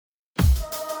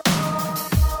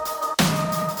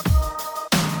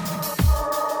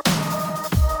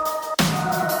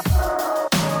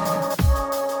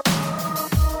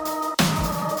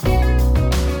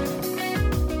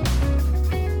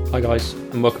guys,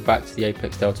 and welcome back to the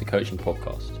Apex Delta Coaching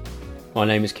Podcast. My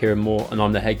name is Kieran Moore, and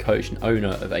I'm the head coach and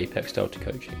owner of Apex Delta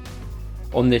Coaching.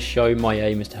 On this show, my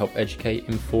aim is to help educate,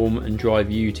 inform, and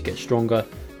drive you to get stronger,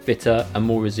 fitter, and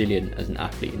more resilient as an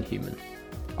athlete and human.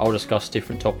 I'll discuss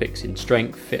different topics in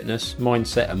strength, fitness,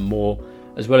 mindset, and more,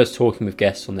 as well as talking with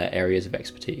guests on their areas of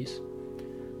expertise.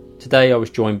 Today, I was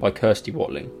joined by Kirsty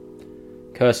Watling.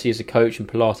 Kirsty is a coach and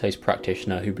Pilates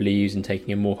practitioner who believes in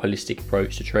taking a more holistic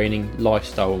approach to training,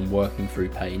 lifestyle, and working through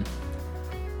pain.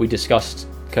 We discussed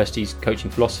Kirsty's coaching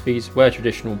philosophies, where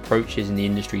traditional approaches in the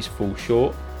industries fall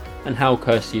short, and how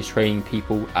Kirsty is training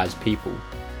people as people.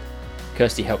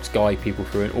 Kirsty helps guide people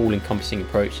through an all-encompassing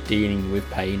approach to dealing with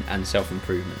pain and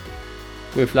self-improvement.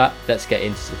 With that, let's get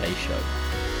into today's show.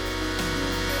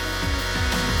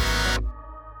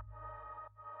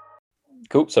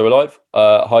 Cool, so we're live.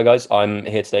 Hi guys, I'm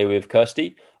here today with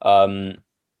Kirsty. It's going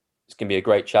to be a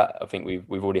great chat. I think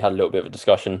we've already had a little bit of a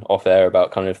discussion off air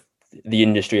about kind of the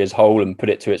industry as a whole and put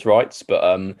it to its rights, but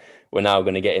we're now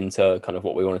going to get into kind of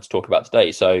what we wanted to talk about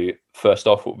today. So first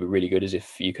off, what would be really good is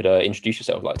if you could introduce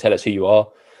yourself, like tell us who you are,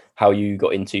 how you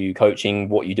got into coaching,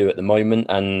 what you do at the moment,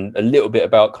 and a little bit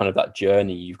about kind of that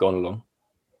journey you've gone along.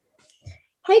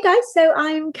 Hey guys, so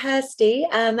I'm Kirsty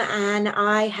and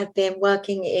I have been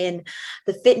working in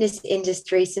the fitness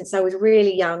industry since I was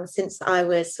really young, since I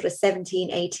was sort of 17,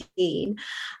 18.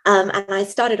 And I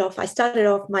started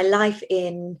off my life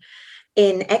in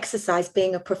exercise,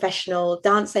 being a professional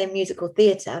dancer in musical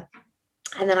theatre.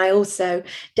 And then I also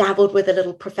dabbled with a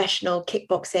little professional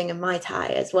kickboxing and Muay Thai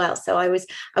as well. So I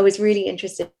was really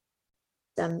interested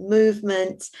in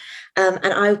movement, and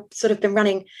I've sort of been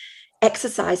running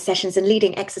exercise sessions and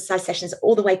leading exercise sessions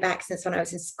all the way back since when I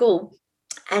was in school.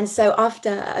 And so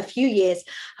after a few years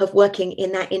of working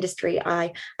in that industry,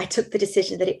 I took the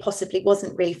decision that it possibly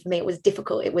wasn't really for me. It was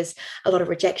difficult. It was a lot of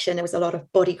rejection. There was a lot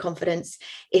of body confidence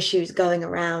issues going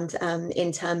around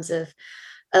in terms of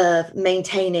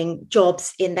maintaining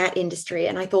jobs in that industry.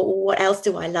 And I thought, well, what else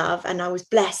do I love? And I was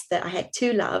blessed that I had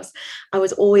two loves. I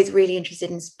was always really interested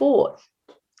in sport.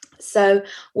 So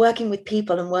working with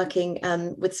people and working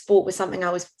with sport was something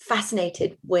I was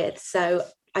fascinated with. So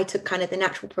I took kind of the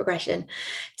natural progression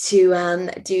to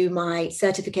do my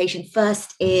certification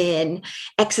first in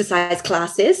exercise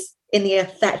classes in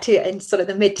sort of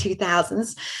the mid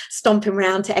 2000s, stomping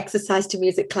around to exercise to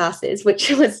music classes, which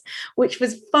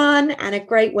was fun and a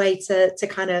great way to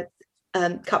kind of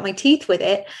cut my teeth with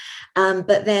it.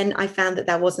 But then I found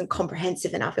that wasn't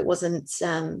comprehensive enough. It wasn't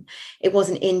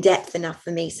in depth enough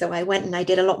for me. So I went and I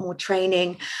did a lot more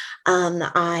training.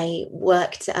 I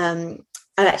worked. I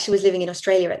actually was living in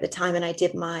Australia at the time, and I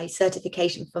did my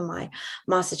certification for my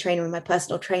master trainer and my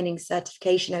personal training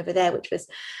certification over there,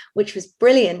 which was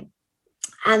brilliant.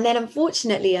 And then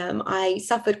unfortunately, I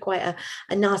suffered quite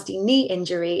a nasty knee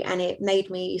injury, and it made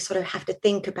me sort of have to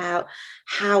think about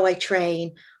how I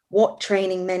train, what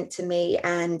training meant to me,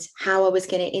 and how I was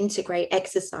going to integrate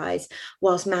exercise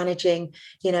whilst managing,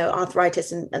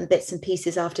 arthritis and bits and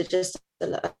pieces after just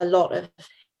a lot of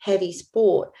heavy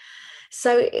sport.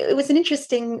 So it was an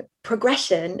interesting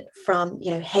progression from,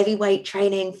 heavyweight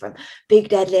training, from big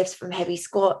deadlifts, from heavy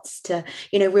squats to,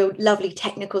 real lovely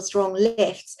technical strong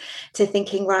lifts, to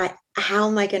thinking, right, how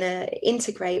am I going to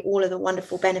integrate all of the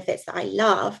wonderful benefits that I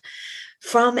love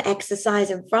from exercise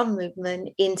and from movement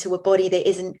into a body that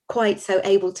isn't quite so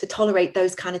able to tolerate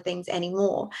those kind of things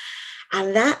anymore.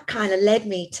 And that kind of led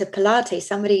me to Pilates.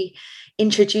 Somebody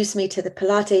introduced me to the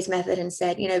Pilates method and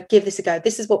said, give this a go.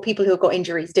 This is what people who have got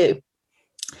injuries do.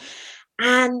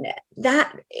 And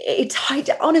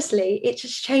honestly, it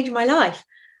just changed my life.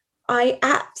 I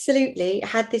absolutely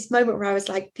had this moment where I was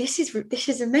like, this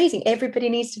is amazing. Everybody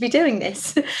needs to be doing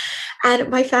this. And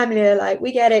my family are like,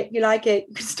 we get it. You like it.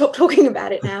 Stop talking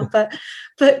about it now.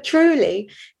 But truly,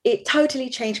 it totally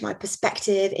changed my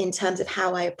perspective in terms of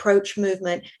how I approach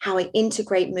movement, how I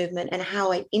integrate movement, and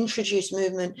how I introduce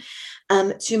movement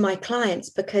to my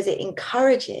clients, because it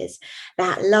encourages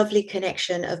that lovely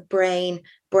connection of brain,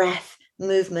 breath,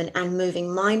 movement, and moving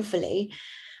mindfully,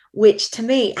 which to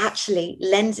me actually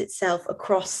lends itself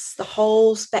across the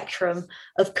whole spectrum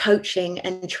of coaching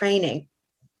and training.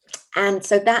 And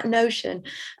so that notion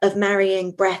of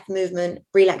marrying breath, movement,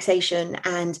 relaxation,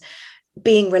 and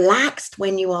being relaxed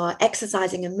when you are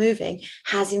exercising and moving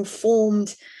has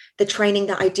informed the training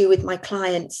that I do with my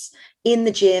clients in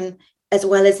the gym as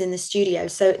well as in the studio.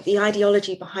 So the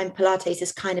ideology behind Pilates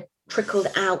has kind of trickled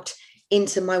out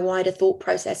into my wider thought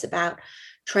process about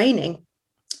training.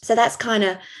 So that's kind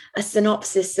of a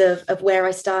synopsis of where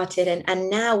I started, and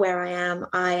now where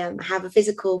I have a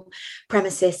physical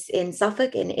premises in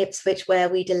Suffolk, in Ipswich, where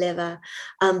we deliver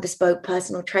bespoke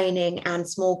personal training and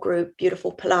small group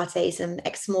beautiful Pilates and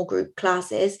small group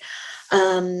classes,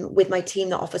 with my team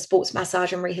that offer sports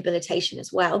massage and rehabilitation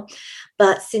as well.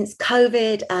 But since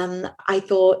COVID, I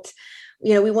thought,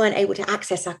 we weren't able to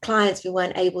access our clients. We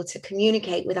weren't able to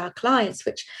communicate with our clients,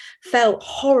 which felt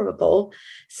horrible.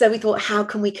 So we thought, how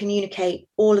can we communicate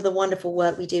all of the wonderful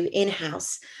work we do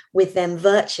in-house with them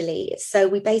virtually? So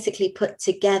we basically put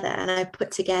together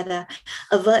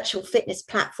a virtual fitness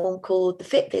platform called The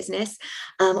Fit Business,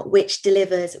 which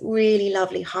delivers really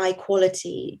lovely, high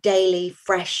quality, daily,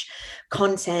 fresh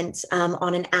content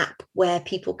on an app where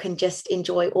people can just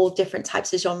enjoy all different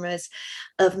types of genres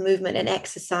of movement and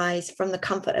exercise from the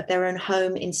comfort of their own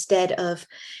home, instead of,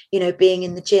 being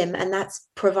in the gym. And that's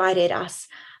provided us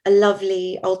a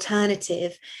lovely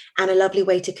alternative and a lovely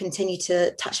way to continue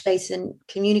to touch base and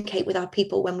communicate with our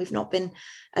people when we've not been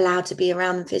allowed to be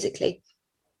around them physically.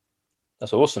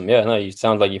 That's awesome. Yeah, no, you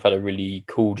sound like you've had a really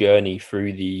cool journey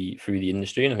through the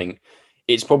industry, and I think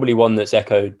it's probably one that's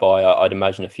echoed by, I'd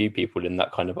imagine, a few people in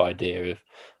that kind of idea of,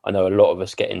 I know a lot of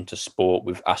us get into sport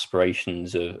with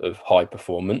aspirations of high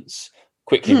performance,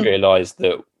 quickly realize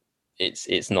that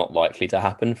it's not likely to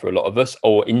happen for a lot of us,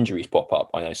 or injuries pop up.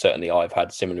 I know certainly I've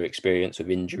had similar experience with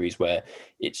injuries where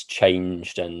it's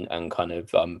changed and kind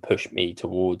of pushed me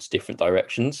towards different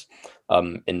directions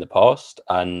in the past.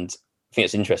 And I think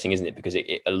it's interesting, isn't it? Because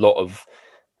a lot of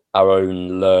our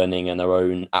own learning and our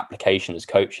own application as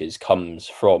coaches comes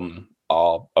from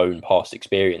our own past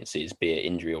experiences, be it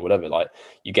injury or whatever. Like,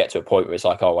 you get to a point where it's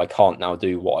like, oh, I can't now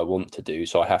do what I want to do,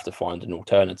 so I have to find an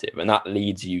alternative, and that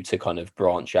leads you to kind of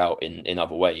branch out in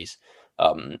other ways,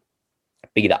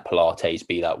 be that Pilates,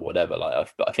 be that whatever.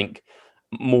 But I think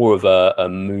more of a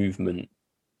movement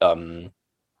kind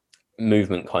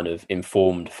of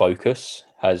informed focus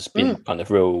has been kind of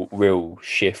real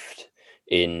shift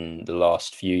in the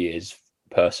last few years,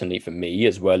 personally for me,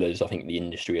 as well as I think the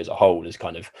industry as a whole has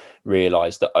kind of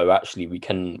realized that, oh, actually we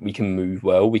can move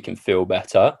well, we can feel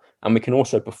better, and we can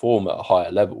also perform at a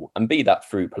higher level, and be that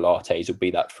through Pilates or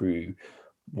be that through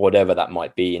whatever that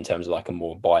might be in terms of like a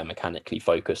more biomechanically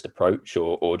focused approach,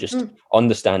 or just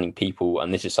understanding people.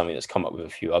 And this is something that's come up with a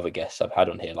few other guests I've had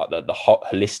on here, like the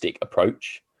holistic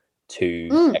approach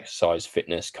to exercise,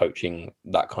 fitness, coaching,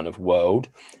 that kind of world.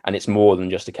 And it's more than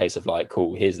just a case of like,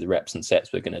 cool, here's the reps and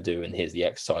sets we're going to do, and here's the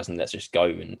exercise, and let's just go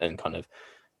and kind of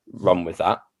run with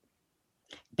that.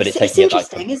 But it's taking it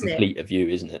like a complete view,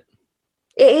 isn't it?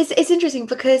 It's interesting,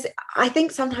 because I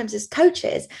think sometimes as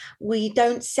coaches, we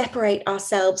don't separate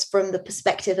ourselves from the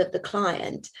perspective of the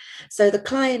client. So the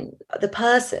client, the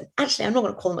person, actually, I'm not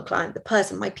going to call them a client, the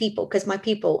person, my people, because my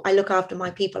people, I look after my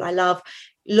people. I love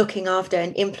looking after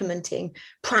and implementing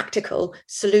practical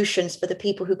solutions for the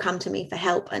people who come to me for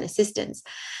help and assistance.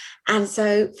 And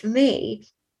so for me,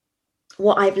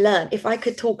 what I've learned, if I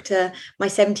could talk to my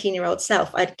 17-year-old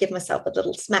self, I'd give myself a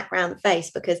little smack round the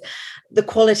face, because the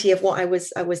quality of what I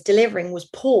was delivering was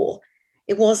poor.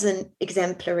 It wasn't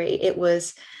exemplary. It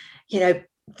was,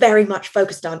 very much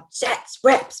focused on sets,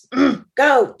 reps,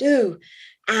 go, do.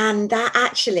 And that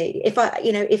actually, if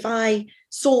I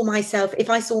saw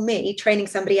me training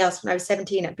somebody else when I was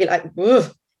 17, I'd be like,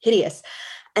 hideous.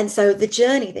 And so the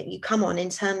journey that you come on in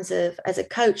terms of as a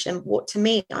coach, and what to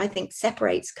me I think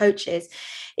separates coaches,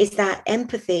 is that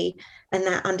empathy and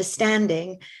that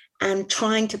understanding, and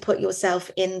trying to put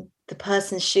yourself in the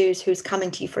person's shoes who's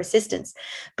coming to you for assistance.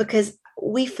 Because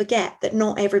we forget that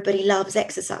not everybody loves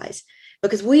exercise,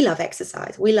 because we love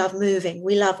exercise, we love moving,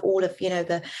 we love all of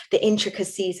the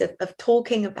intricacies of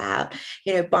talking about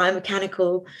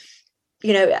biomechanical,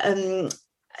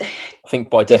 I think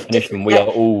by definition we are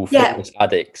all fitness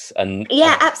addicts, and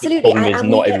absolutely. The problem is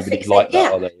not everybody's like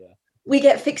that, are they? We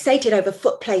get fixated over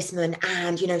foot placement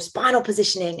and spinal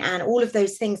positioning and all of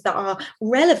those things that are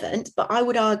relevant, but I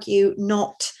would argue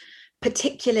not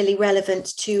particularly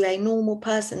relevant to a normal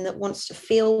person that wants to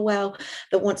feel well,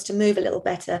 that wants to move a little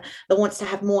better, that wants to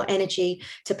have more energy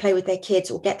to play with their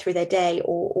kids or get through their day,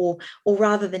 or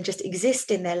rather than just exist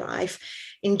in their life,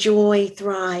 enjoy,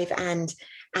 thrive, and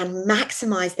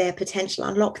maximize their potential,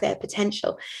 unlock their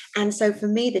potential. And so for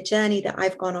me, the journey that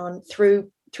I've gone on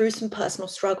through some personal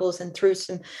struggles and through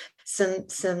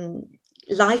some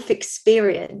life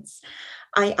experience,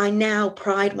 I now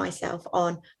pride myself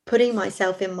on putting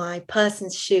myself in my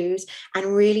person's shoes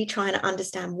and really trying to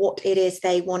understand what it is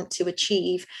they want to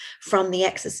achieve from the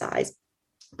exercise.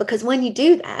 Because when you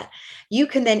do that, you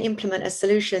can then implement a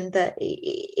solution that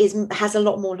has a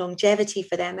lot more longevity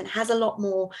for them and has a lot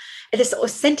more, it is sort of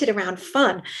centered around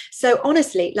fun. So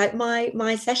honestly, like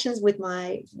my sessions with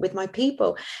my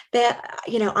people, they're,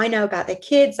 I know about their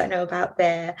kids, I know about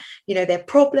their, their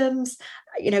problems.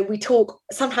 We talk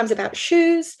sometimes about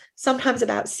shoes, sometimes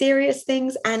about serious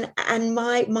things, and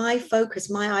my focus,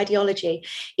 my ideology,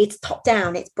 it's top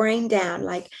down, it's brain down.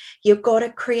 Like, you've got to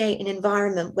create an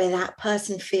environment where that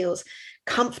person feels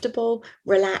comfortable,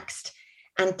 relaxed,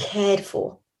 and cared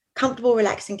for. Comfortable,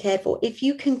 relaxed, and cared for. If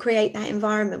you can create that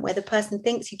environment where the person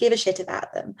thinks you give a shit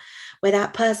about them, where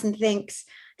that person thinks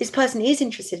this person is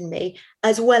interested in me,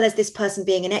 as well as this person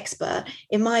being an expert.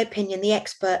 In my opinion, the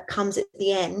expert comes at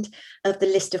the end of the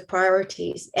list of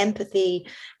priorities. Empathy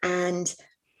and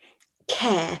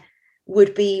care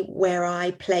would be where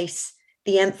I place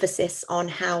the emphasis on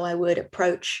how I would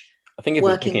approach. I think if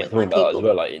we're looking at talking about that as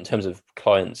well, like in terms of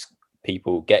clients,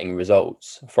 people getting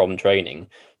results from training,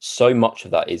 so much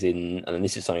of that is in, and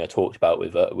this is something I talked about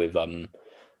with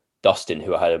Dustin,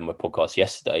 who I had on my podcast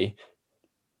yesterday,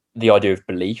 the idea of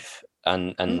belief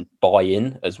and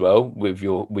buy-in as well with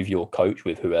your coach,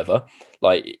 with whoever.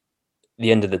 Like,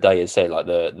 the end of the day is, say, like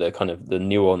the kind of the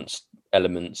nuanced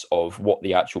elements of what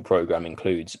the actual program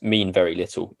includes mean very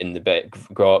little in like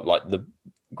the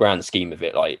grand scheme of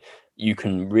it. Like, you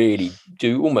can really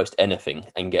do almost anything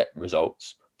and get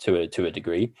results to a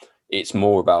degree. It's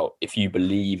more about if you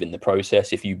believe in the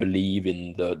process, if you believe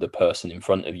in the person in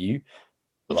front of you,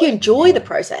 if you enjoy the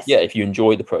process. Yeah, if you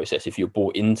enjoy the process, if you're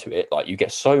bought into it, like, you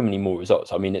get so many more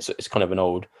results. I mean, it's kind of an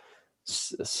old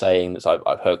saying that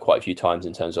I've heard quite a few times,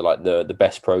 in terms of like the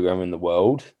best program in the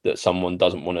world that someone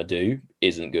doesn't want to do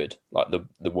isn't good. Like,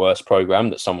 the worst program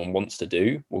that someone wants to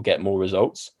do will get more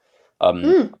results.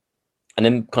 And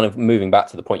then kind of moving back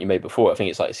to the point you made before, I think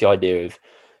it's the idea of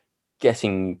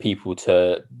getting people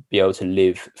to be able to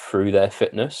live through their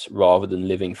fitness rather than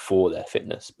living for their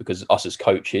fitness, because us as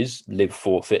coaches live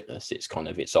for fitness. It's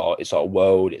our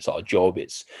world, it's our job,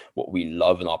 it's what we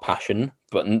love and our passion,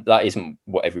 but that isn't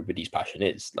what everybody's passion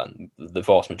is. And the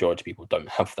vast majority of people don't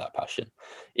have that passion.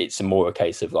 It's more a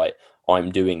case of like,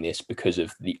 I'm doing this because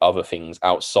of the other things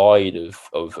outside of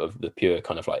the pure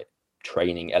kind of like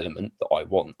training element that I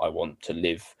want to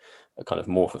live a kind of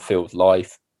more fulfilled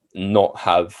life. Not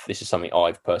have, this is something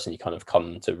I've personally kind of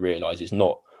come to realize, is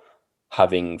not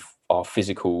having our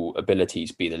physical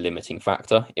abilities be the limiting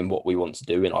factor in what we want to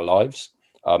do in our lives.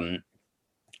 And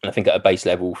I think at a base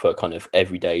level, for kind of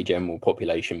everyday general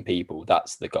population people,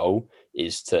 that's the goal,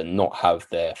 is to not have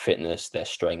their fitness, their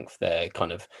strength, their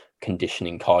kind of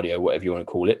conditioning, cardio, whatever you want to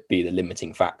call it, be the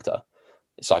limiting factor.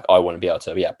 It's like, I want to be able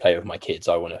to play with my kids,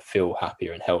 I want to feel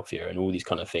happier and healthier and all these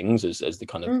kind of things as the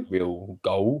kind of real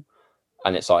goal.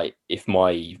 And it's like, if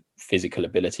my physical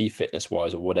ability, fitness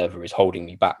wise or whatever, is holding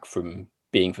me back from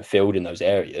being fulfilled in those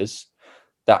areas,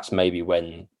 that's maybe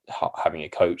when having a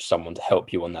coach, someone to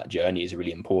help you on that journey, is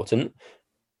really important.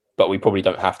 But we probably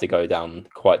don't have to go down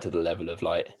quite to the level of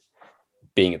like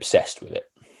being obsessed with it.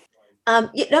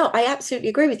 No, I absolutely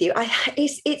agree with you.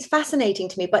 It's fascinating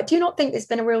to me, but I do not think there's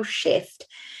been a real shift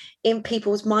in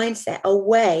people's mindset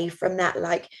away from that,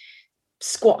 like,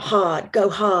 squat hard, go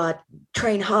hard,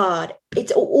 train hard.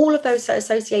 It's all of those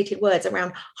associated words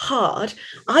around hard.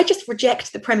 I just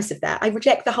reject the premise of that. I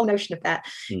reject the whole notion of that.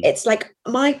 It's like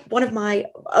one of my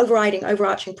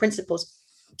overarching principles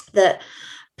that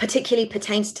particularly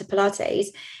pertains to Pilates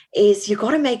is, you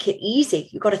got to make it easy.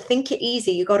 You got to think it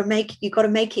easy. You got to make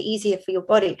it easier for your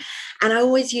body. And I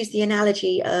always use the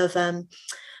analogy of,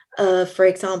 for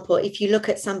example, if you look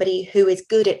at somebody who is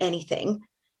good at anything,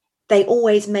 they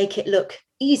always make it look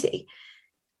easy.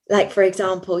 Like, for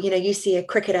example, you see a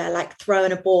cricketer like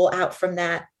throwing a ball out from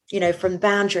that, from the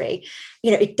boundary,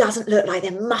 it doesn't look like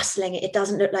they're muscling it. It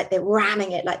doesn't look like they're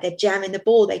ramming it, like they're jamming the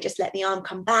ball. They just let the arm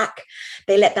come back.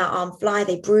 They let that arm fly.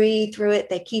 They breathe through it.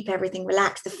 They keep everything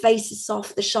relaxed. The face is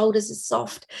soft. The shoulders are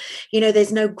soft.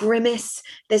 There's no grimace.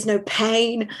 There's no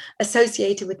pain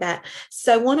associated with that.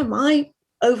 So one of my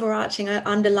overarching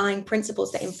underlying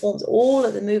principles that informs all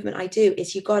of the movement I do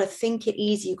is, you got to think it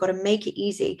easy. You got to make it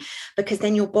easy, because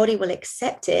then your body will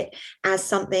accept it as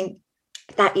something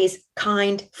that is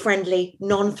kind, friendly,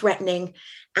 non-threatening,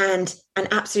 and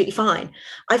absolutely fine.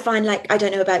 I find, like, I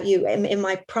don't know about you, in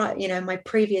my my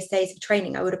previous days of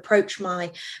training, I would approach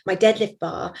my deadlift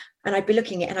bar and I'd be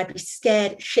looking at it and I'd be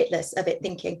scared shitless of it,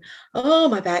 thinking, oh,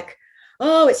 my back,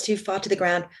 oh, it's too far to the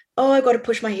ground. Oh, I've got to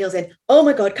push my heels in. Oh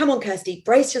my God, come on, Kirsty,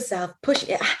 brace yourself, push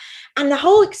it. And the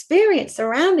whole experience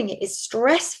surrounding it is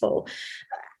stressful.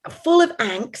 full of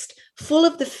angst, full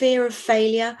of the fear of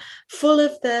failure, full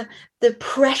of the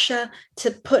pressure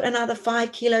to put another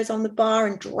 5 kilos on the bar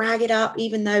and drag it up,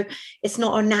 even though it's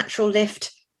not a natural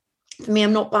lift. For me,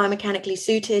 I'm not biomechanically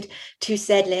suited to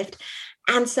said lift.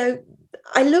 And so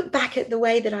I look back at the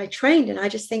way that I trained and I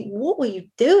just think, what were you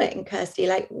doing, Kirsty?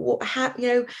 Like,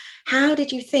 how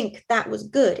did you think that was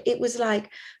good? It was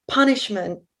like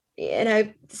punishment,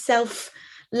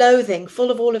 self-loathing,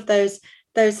 full of all of those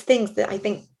things that I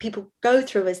think people go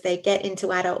through as they get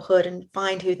into adulthood and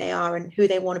find who they are and who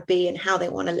they want to be and how they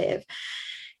want to live.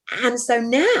 And so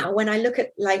now when I look at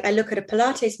a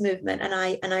Pilates movement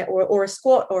or a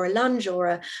squat or a lunge or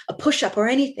a push-up or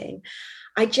anything,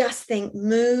 I just think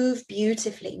move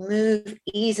beautifully, move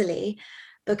easily,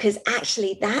 because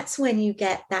actually that's when you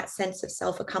get that sense of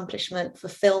self-accomplishment,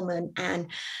 fulfillment, and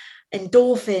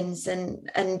endorphins,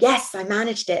 and yes, I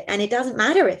managed it. And it doesn't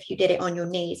matter if you did it on your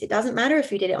knees, it doesn't matter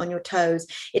if you did it on your toes,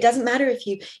 it doesn't matter if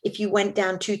you went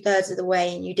down 2/3 of the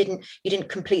way and you didn't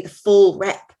complete the full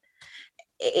rep.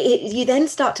 You then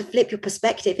start to flip your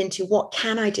perspective into what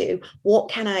can I do, what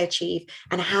can I achieve,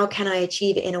 and how can I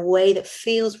achieve it in a way that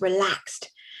feels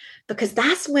relaxed. Because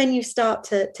that's when you start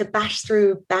to bash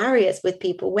through barriers with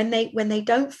people, when they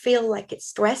don't feel like it's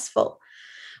stressful,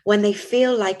 when they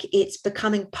feel like it's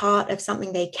becoming part of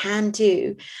something they can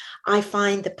do. I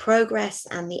find the progress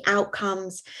and the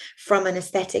outcomes from an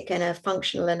aesthetic and a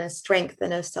functional and a strength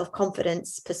and a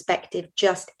self-confidence perspective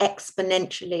just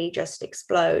exponentially just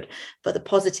explode for the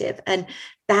positive. And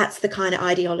that's the kind of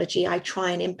ideology I try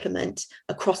and implement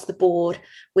across the board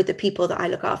with the people that I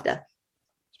look after.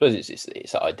 I suppose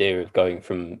it's that idea of going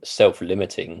from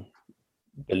self-limiting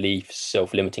beliefs,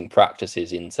 self-limiting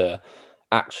practices into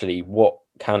actually what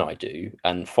can I do,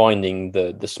 and finding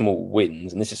the small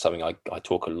wins. And this is something I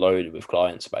talk a load with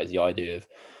clients about, is the idea of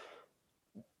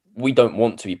we don't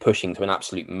want to be pushing to an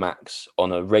absolute max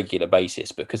on a regular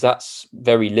basis, because that's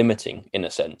very limiting in a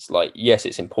sense. Like, yes,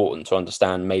 it's important to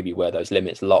understand maybe where those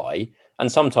limits lie,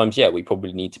 and sometimes, yeah, we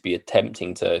probably need to be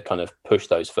attempting to kind of push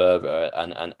those further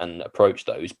and approach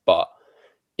those. But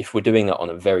if we're doing that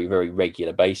on a very, very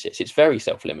regular basis, it's very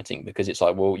self-limiting, because it's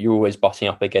like, well, you're always butting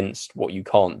up against what you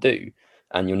can't do,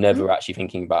 and you're never actually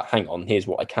thinking about, hang on, here's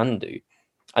what I can do.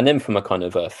 And then from a kind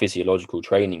of a physiological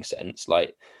training sense,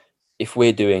 like if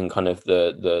we're doing kind of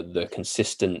the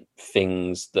consistent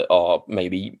things that are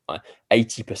maybe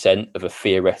 80% of a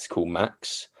theoretical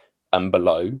max and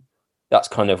below, that's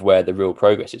kind of where the real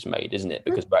progress is made, isn't it?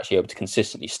 Because we're actually able to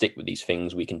consistently stick with these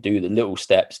things. We can do the little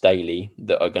steps daily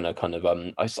that are going to kind of,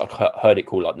 I heard it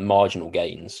called like marginal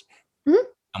gains.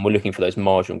 And we're looking for those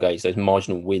marginal gains, those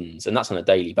marginal wins. And that's on a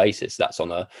daily basis. That's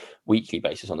on a weekly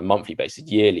basis, on a monthly basis,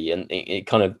 yearly. And it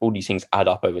kind of, all these things add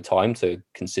up over time to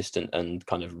consistent and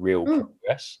kind of real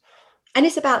progress. And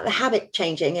it's about the habit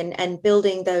changing and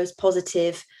building those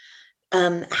positive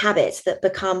habits that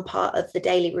become part of the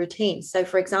daily routine. So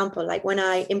for example, like when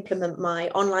I implement my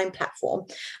online platform,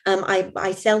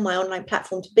 I sell my online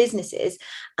platform to businesses,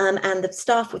 and the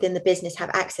staff within the business have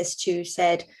access to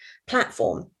said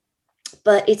platform.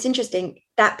 But it's interesting,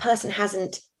 that person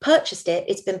hasn't purchased it,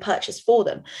 it's been purchased for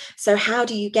them. So how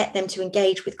do you get them to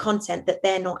engage with content that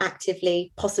they're not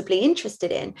actively possibly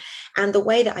interested in? And the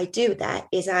way that I do that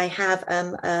is I have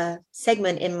a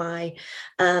segment in my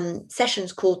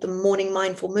sessions called the Morning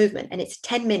Mindful Movement, and it's a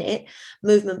 10-minute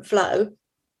movement flow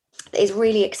that is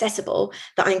really accessible,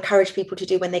 that I encourage people to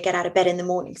do when they get out of bed in the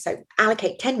morning. So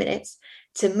allocate 10 minutes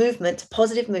to movement, to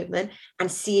positive movement,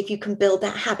 and see if you can build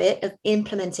that habit of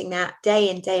implementing that day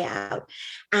in, day out,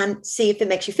 and see if it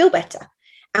makes you feel better.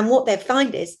 And what they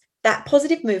find is that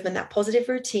positive movement, that positive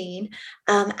routine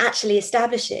actually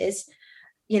establishes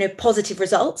positive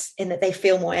results in that they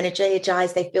feel more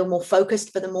energized, they feel more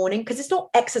focused for the morning, because it's not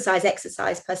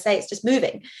exercise per se, it's just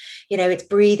moving, it's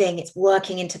breathing, it's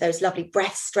working into those lovely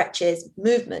breath stretches,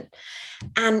 movement.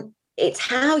 And it's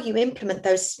how you implement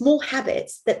those small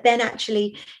habits that then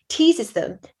actually teases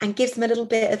them and gives them a little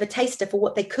bit of a taster for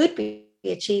what they could be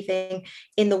achieving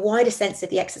in the wider sense of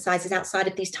the exercises outside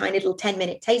of these tiny little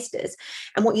 10-minute tasters.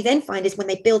 And what you then find is when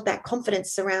they build that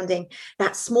confidence surrounding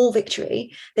that small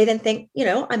victory, they then think,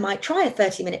 I might try a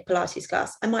 30-minute Pilates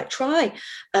class, I might try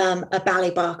a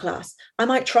ballet bar class, I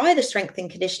might try the strength and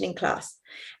conditioning class.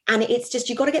 And it's just,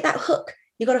 you got to get that hook,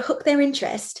 you got to hook their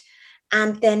interest,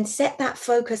 and then set that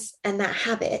focus and that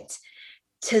habit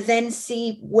to then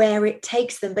see where it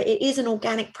takes them. But it is an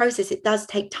organic process. It does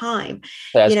take time.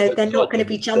 They're not going to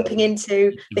be jumping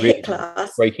into the HIIT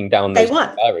class. Breaking down those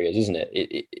barriers, isn't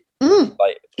it?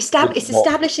 Like it's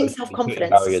establishing self-confidence.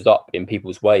 Barriers up in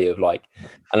people's way of like,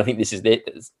 and I think this is it.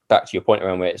 Back to your point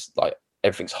around where it's like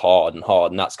everything's hard,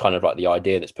 and that's kind of like the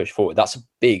idea that's pushed forward. That's a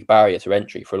big barrier to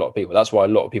entry for a lot of people. That's why a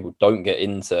lot of people don't get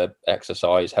into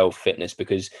exercise, health, fitness,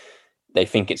 because they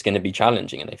think it's going to be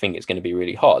challenging and they think it's going to be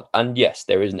really hard. And yes,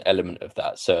 there is an element of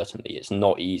that. Certainly it's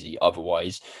not easy,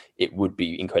 otherwise it would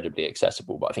be incredibly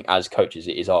accessible. But I think as coaches,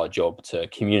 it is our job to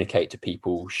communicate to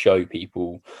people, show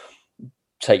people,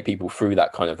 take people through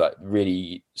that kind of that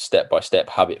really step-by-step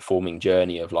habit forming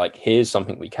journey of like, here's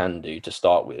something we can do to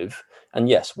start with. And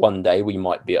yes, one day we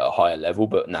might be at a higher level,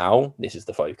 but now this is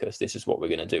the focus. This is what we're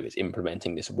going to do. It's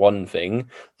implementing this one thing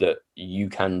that you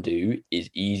can do, is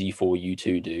easy for you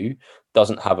to do,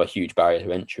 doesn't have a huge barrier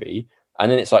to entry. And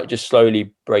then it's like just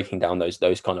slowly breaking down those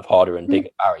kind of harder and bigger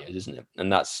barriers, isn't it? And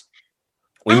that's,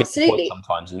 we Absolutely.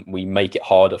 sometimes we make it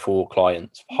harder for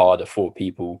clients, harder for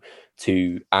people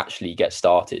to actually get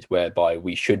started, whereby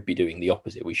we should be doing the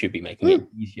opposite. We should be making it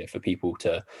easier for people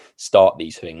to start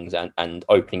these things and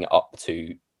opening it up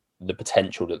to the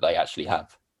potential that they actually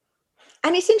have.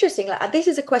 And it's interesting, like this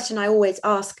is a question I always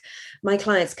ask my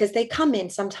clients, because they come in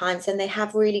sometimes and they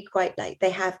have really quite like,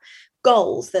 they have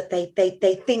goals that they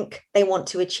think they want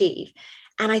to achieve.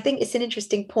 And I think it's an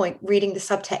interesting point reading the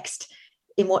subtext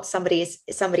in what somebody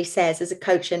says as a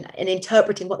coach, and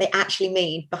interpreting what they actually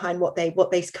mean behind what they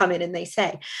come in and they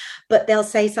say. But they'll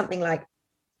say something like,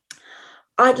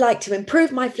 I'd like to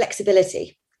improve my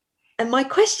flexibility. And my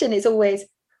question is always,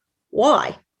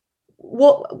 why?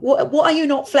 What are you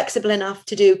not flexible enough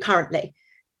to do currently?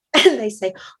 And they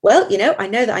say, well, I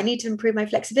know that I need to improve my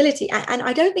flexibility. And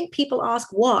I don't think people ask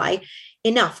why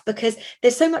enough, because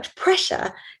there's so much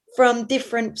pressure from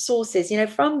different sources,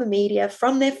 from the media,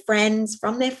 from their friends,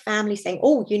 from their family, saying,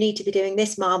 oh, you need to be doing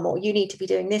this, mom, or you need to be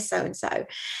doing this, so and so.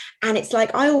 And it's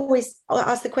like, I always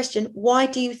ask the question, why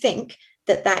do you think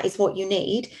that is what you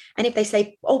need? And if they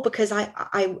say, oh, because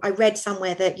I read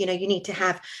somewhere that you need to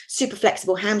have super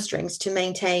flexible hamstrings to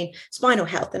maintain spinal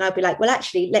health, and I'd be like, well,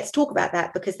 actually, let's talk about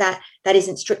that, because that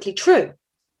isn't strictly true.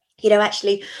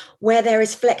 Actually, where there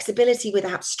is flexibility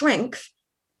without strength,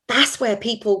 that's where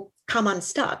people come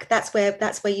unstuck. That's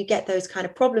where you get those kind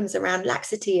of problems around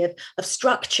laxity of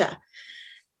structure.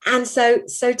 And so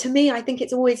to me, I think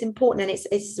it's always important, and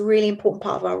it's a really important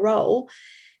part of our role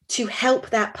to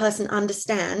help that person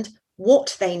understand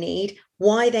what they need,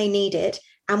 why they need it,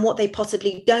 and what they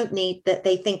possibly don't need that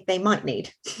they think they might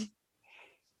need.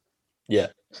 Yeah,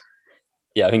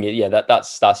 I think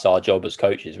that's our job as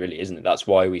coaches, really, isn't it? That's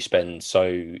why we spend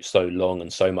so long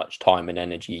and so much time and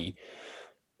energy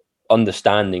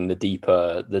understanding the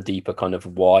deeper kind of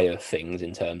why of things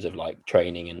in terms of like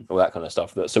training and all that kind of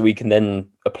stuff, so we can then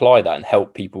apply that and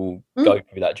help people go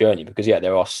through that journey. Because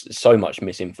there are so much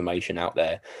misinformation out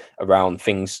there around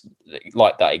things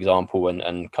like that example,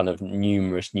 and kind of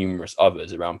numerous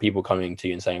others around people coming to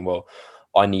you and saying, well,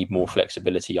 I need more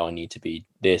flexibility, I need to be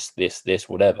this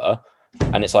whatever.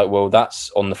 And it's like, well, that's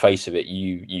on the face of it,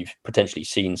 you've potentially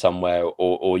seen somewhere,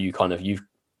 or you've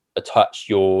attach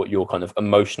your kind of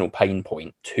emotional pain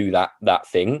point to that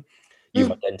thing you've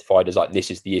identified as like,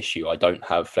 this is the issue, I don't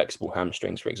have flexible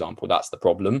hamstrings, for example, that's the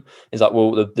problem. It's like,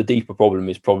 well, the deeper problem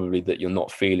is probably that you're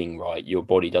not feeling right, your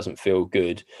body doesn't feel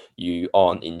good, you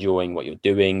aren't enjoying what you're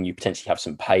doing, you potentially have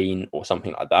some pain or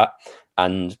something like that,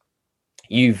 and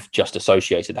you've just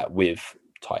associated that with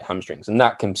tight hamstrings. And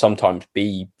that can sometimes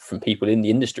be from people in the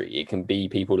industry. It can be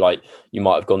people like, you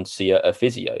might have gone to see a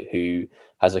physio who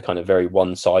has a kind of very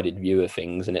one-sided view of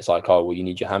things, and it's like, oh, well, you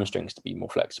need your hamstrings to be more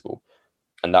flexible,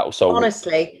 and that will solve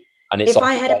honestly. And it's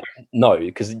no,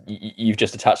 because you've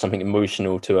just attached something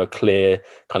emotional to a clear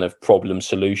kind of problem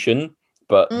solution,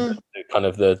 but kind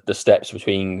of the steps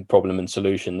between problem and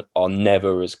solution are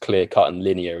never as clear cut and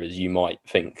linear as you might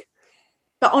think.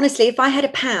 But honestly, if I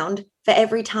had £1 for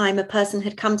every time a person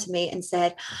had come to me and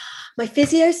said, my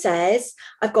physio says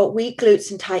I've got weak glutes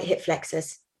and tight hip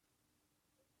flexors.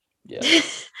 Yeah.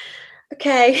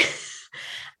 Okay.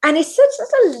 And it's such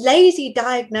a lazy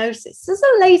diagnosis. It's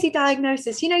a lazy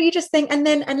diagnosis. You just think,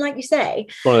 and like you say,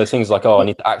 one of those things like, oh, I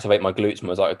need to activate my glutes. And I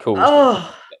was like, cool.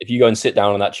 Oh. If you go and sit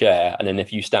down on that chair, and then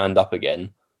if you stand up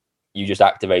again, you just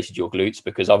activated your glutes,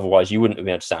 because otherwise you wouldn't have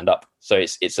been able to stand up. So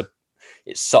it's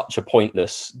such a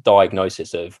pointless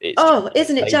diagnosis of it.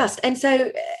 Isn't it just? And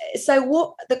so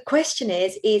what the question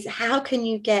is how can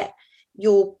you get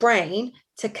your brain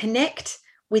to connect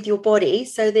with your body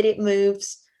so that it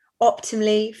moves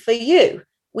optimally for you?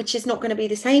 which is not going to be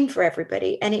the same for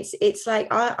everybody. And it's like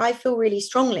I feel really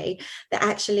strongly that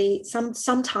actually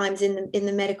sometimes in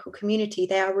the medical community,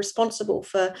 they are responsible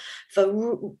for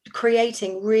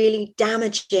creating really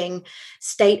damaging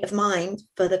state of mind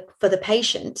for the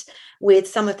patient with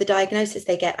some of the diagnosis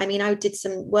they get. I mean, I did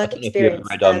some work experience.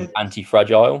 If you ever read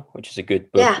Anti-Fragile, which is a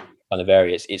good book, Yeah. kind of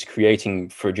areas. It's creating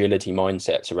fragility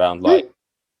mindsets around like,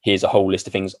 here's a whole list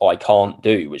of things I can't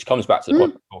do, which comes back to the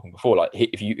point we were talking before. Like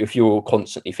if you're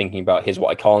constantly thinking about here's what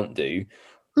I can't do,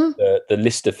 the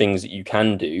list of things that you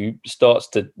can do starts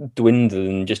to dwindle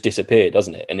and just disappear,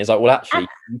 doesn't it? And it's like, well, actually,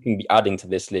 you can be adding to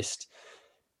this list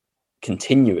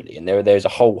continually, and there's a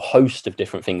whole host of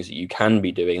different things that you can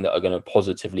be doing that are going to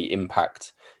positively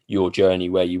impact your journey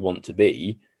where you want to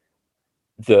be,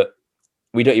 that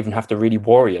we don't even have to really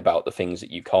worry about the things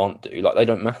that you can't do. Like, they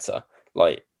don't matter.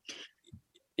 Like,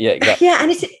 yeah, exactly. Yeah,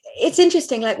 and it's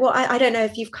interesting. Like, well, I don't know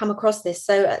if you've come across this.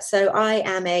 So I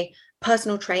am a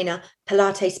personal trainer,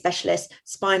 Pilates specialist,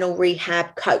 spinal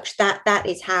rehab coach. That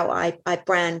is how I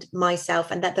brand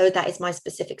myself, and that is my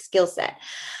specific skill set.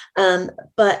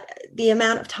 But the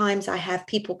amount of times I have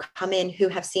people come in who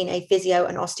have seen a physio,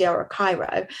 an osteo, or a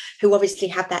chiro, who obviously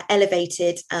have that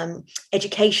elevated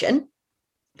education.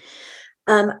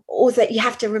 Or that you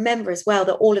have to remember as well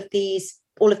that all of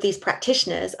these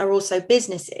practitioners are also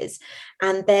businesses,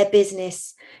 and their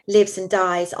business lives and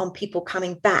dies on people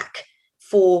coming back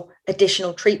for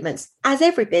additional treatments, as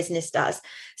every business does.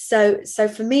 So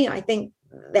for me, I think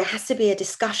there has to be a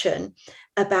discussion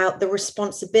about the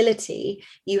responsibility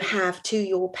you have to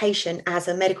your patient as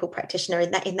a medical practitioner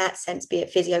in that sense, be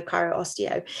it physio, chiro,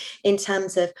 osteo, in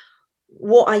terms of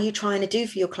what are you trying to do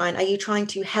for your client? Are you trying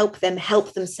to help them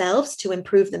help themselves to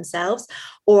improve themselves?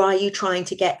 Or are you trying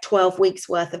to get 12 weeks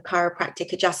worth of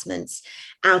chiropractic adjustments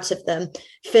out of them,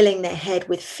 filling their head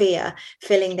with fear,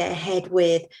 filling their head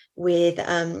with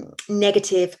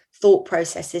negative thought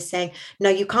processes, saying, no,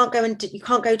 you can't go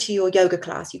to your yoga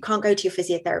class, you can't go to your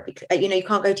physiotherapy, you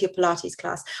can't go to your Pilates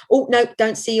class. Oh, no,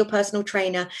 don't see your personal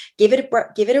trainer. Give it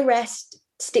a rest.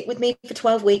 Stick with me for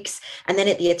 12 weeks. And then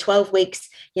at the 12 weeks,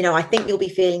 I think you'll be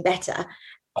feeling better.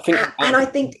 I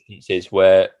think instances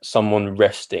where someone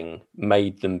resting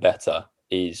made them better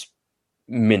is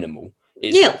minimal.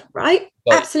 It's right.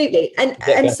 Like, absolutely.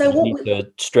 And so what you need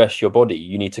to stress your body,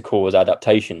 you need to cause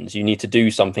adaptations, you need to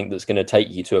do something that's going to take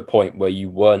you to a point where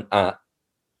you weren't at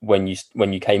when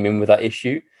you came in with that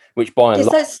issue, which by and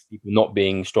large, people not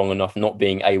being strong enough, not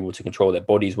being able to control their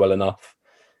bodies well enough.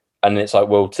 And it's like,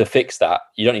 well, to fix that,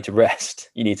 you don't need to rest.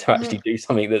 You need to actually do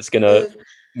something that's going to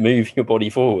move your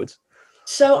body forward.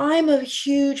 So I'm a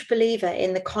huge believer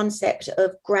in the concept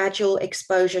of gradual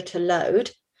exposure to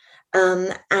load.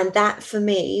 And that for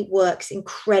me works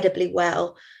incredibly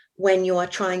well when you are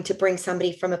trying to bring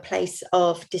somebody from a place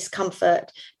of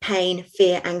discomfort, pain,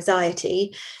 fear,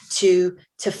 anxiety to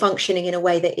functioning in a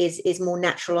way that is more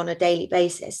natural on a daily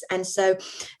basis. And so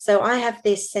I have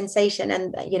this sensation,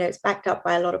 and it's backed up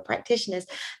by a lot of practitioners,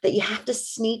 that you have to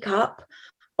sneak up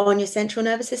on your central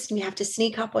nervous system. You have to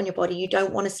sneak up on your body. You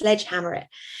don't want to sledgehammer it.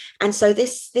 And so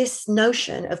this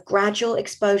notion of gradual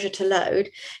exposure to load,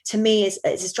 to me, is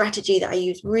a strategy that I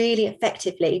use really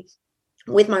effectively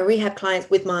with my rehab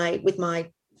clients, with my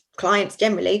clients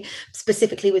generally,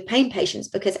 specifically with pain patients,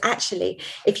 because actually,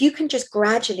 if you can just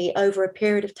gradually over a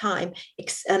period of time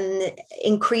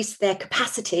increase their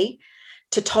capacity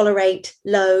to tolerate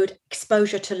load,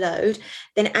 exposure to load,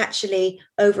 then actually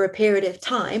over a period of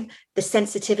time, the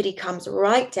sensitivity comes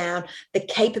right down, the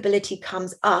capability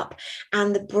comes up,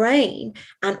 and the brain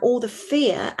and all the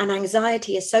fear and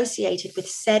anxiety associated with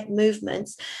said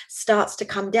movements starts to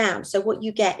come down. So what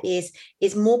you get is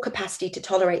more capacity to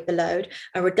tolerate the load,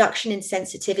 a reduction in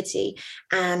sensitivity,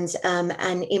 and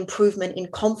an improvement in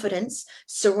confidence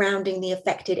surrounding the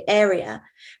affected area.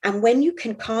 And when you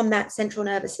can calm that central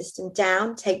nervous system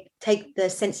down, take the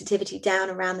sensitivity down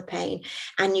around the pain,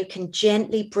 and you can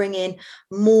gently bring in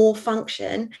more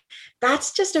function,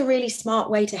 that's just a really smart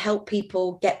way to help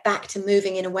people get back to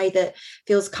moving in a way that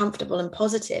feels comfortable and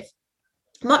positive.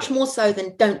 Much more so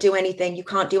than don't do anything, you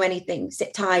can't do anything,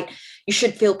 sit tight, you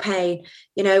should feel pain,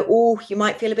 you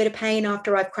might feel a bit of pain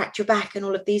after I've cracked your back, and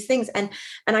all of these things. And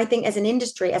I think as an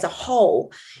industry as a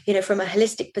whole, from a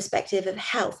holistic perspective of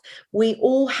health, we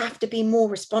all have to be more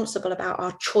responsible about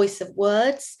our choice of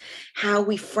words, how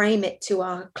we frame it to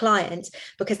our clients,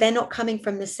 because they're not coming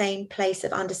from the same place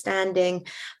of understanding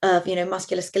of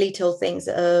musculoskeletal things,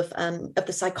 of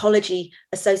the psychology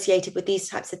associated with these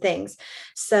types of things.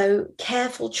 So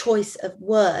careful choice of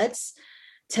words,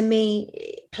 to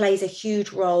me, plays a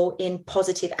huge role in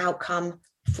positive outcome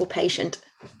for patient.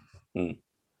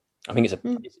 I think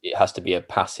it has to be a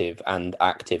passive and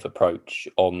active approach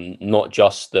on not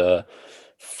just the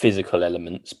physical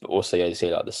elements, but also, as you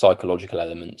say, like the psychological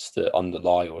elements that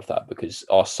underlie all of that, because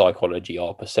our psychology,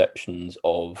 our perceptions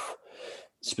of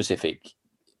specific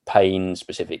pain,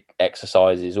 specific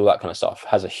exercises, all that kind of stuff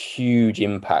has a huge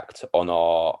impact on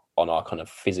our kind of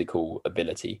physical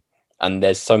ability. And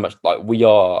there's so much, like, we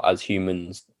are as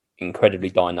humans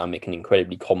incredibly dynamic and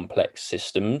incredibly complex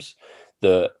systems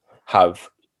that have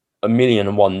a million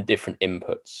and one different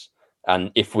inputs.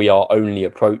 And if we are only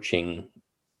approaching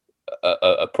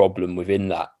a problem within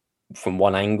that from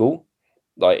one angle,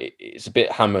 like, it's a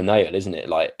bit hammer and nail, isn't it?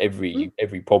 Like every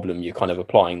problem you're kind of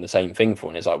applying the same thing for,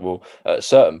 and it's like, well, at a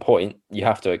certain point you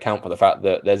have to account for the fact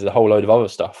that there's a whole load of other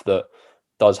stuff that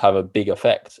does have a big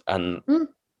effect. And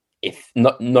if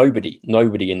not, nobody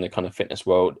in the kind of fitness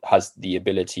world has the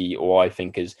ability, or I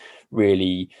think has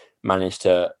really managed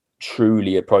to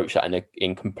truly approach that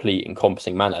in complete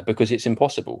encompassing manner, because it's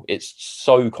impossible. It's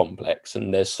so complex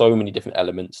and there's so many different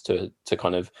elements to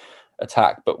kind of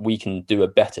attack. But we can do a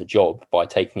better job by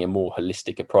taking a more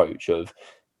holistic approach of,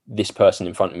 this person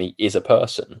in front of me is a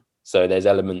person, so there's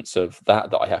elements of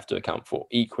that I have to account for.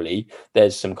 Equally,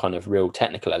 there's some kind of real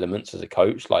technical elements as a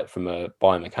coach, like from a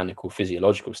biomechanical,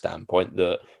 physiological standpoint,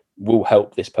 that will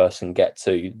help this person get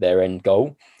to their end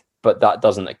goal. But that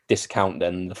doesn't discount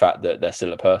then the fact that they're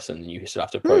still a person and you still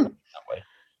have to approach it that way.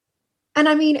 And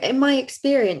I mean, in my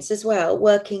experience as well,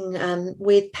 working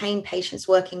with pain patients,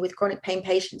 working with chronic pain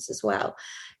patients as well,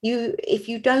 if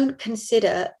you don't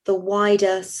consider the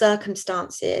wider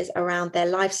circumstances around their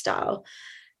lifestyle,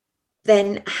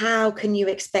 then how can you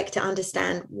expect to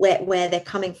understand where they're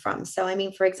coming from? So, I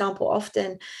mean, for example,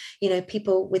 often,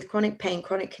 people with chronic pain,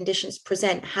 chronic conditions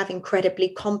present have incredibly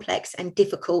complex and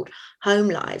difficult home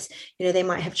lives. They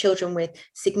might have children with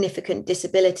significant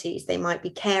disabilities. They might be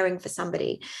caring for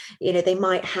somebody. They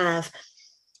might have,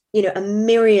 a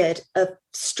myriad of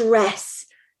stress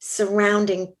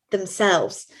surrounding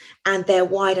themselves and their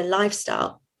wider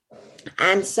lifestyle.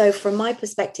 And so from my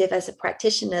perspective as a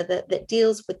practitioner that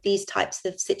deals with these types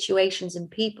of situations and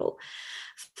people,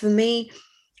 for me,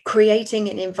 creating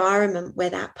an environment where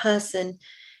that person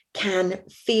can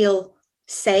feel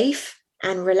safe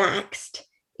and relaxed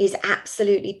is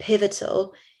absolutely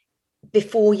pivotal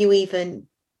before you even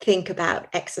think about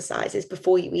exercises,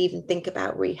 before you even think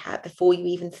about rehab, before you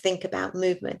even think about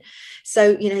movement.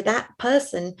 So, that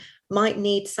person might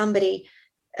need somebody,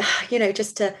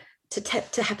 just to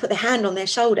put their hand on their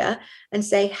shoulder and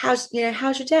say, how's your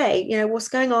day? What's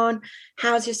going on?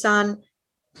 How's your son?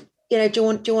 Do you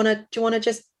want to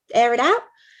just air it out?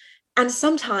 And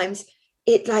sometimes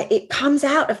it comes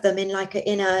out of them in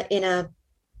a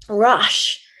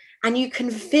rush, and you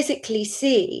can physically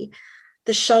see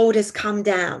the shoulders come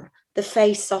down, the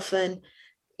face soften,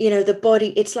 the body.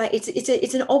 It's like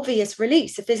it's an obvious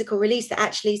release, a physical release, that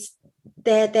actually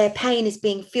their pain is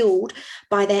being fueled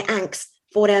by their angst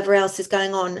for whatever else is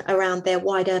going on around their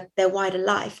wider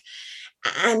life.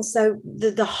 And so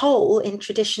the whole in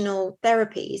traditional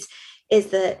therapies is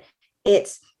that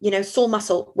it's, sore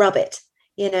muscle, rub it,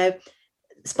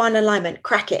 spinal alignment,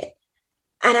 crack it.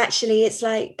 And actually, it's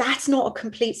like, that's not a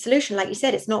complete solution. Like you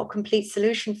said, it's not a complete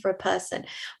solution for a person.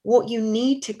 What you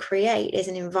need to create is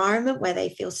an environment where they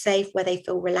feel safe, where they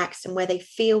feel relaxed, and where they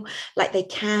feel like they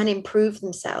can improve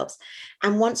themselves.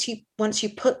 And once you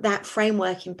put that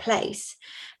framework in place,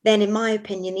 then in my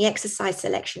opinion, the exercise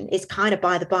selection is kind of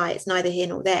by the by. It's neither here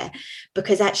nor there,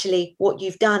 because actually what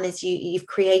you've done is you've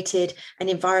created an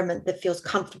environment that feels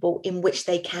comfortable, in which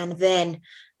they can then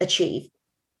achieve.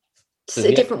 So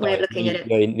a different way of looking at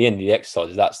it. In the end of the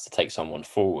exercise, that's to take someone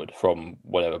forward from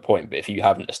whatever point. But if you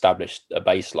haven't established a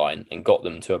baseline and got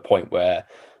them to a point where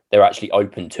they're actually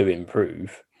open to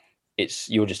improve,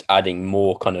 you're just adding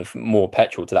more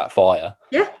petrol to that fire.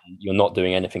 Yeah. You're not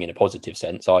doing anything in a positive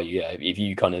sense, are you? Yeah. If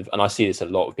you and I see this a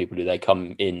lot of people do, they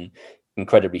come in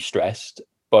incredibly stressed,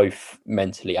 both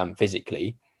mentally and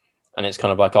physically. And it's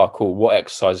kind of like, oh, cool, what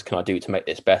exercises can I do to make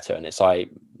this better? And it's like,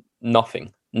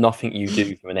 nothing you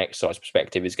do from an exercise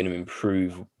perspective is going to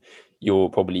improve your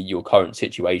current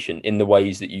situation in the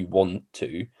ways that you want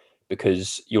to,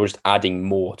 because you're just adding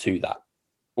more to that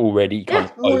already kind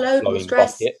of overflowing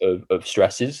bucket of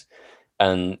stresses.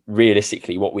 And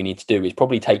realistically, what we need to do is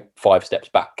probably take 5 steps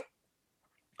back.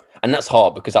 And that's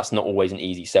hard, because that's not always an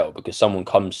easy sell, because someone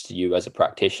comes to you as a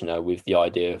practitioner with the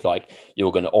idea of like,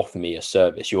 you're going to offer me a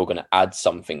service, you're going to add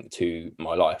something to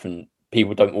my life. And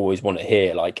people don't always want to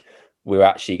hear like, we're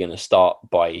actually going to start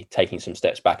by taking some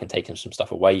steps back and taking some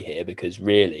stuff away here, because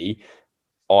really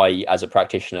I, as a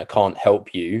practitioner, can't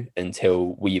help you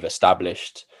until we've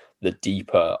established the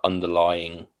deeper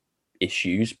underlying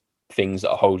issues, things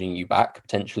that are holding you back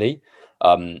potentially.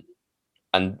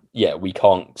 And yeah, we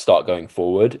can't start going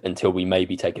forward until we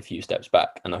maybe take a few steps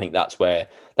back. And I think that's where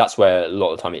a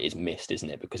lot of the time it is missed, isn't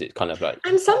it? Because it's kind of like,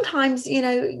 and sometimes,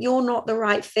 you're not the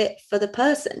right fit for the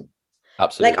person.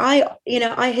 absolutely.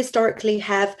 Like I historically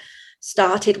have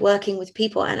started working with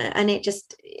people, and it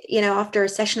just, after a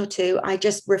session or two, I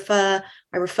refer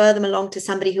them along to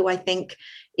somebody who I think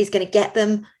is going to get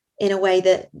them in a way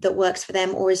that works for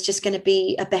them, or is just going to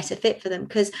be a better fit for them.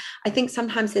 Because I think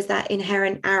sometimes there's that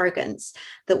inherent arrogance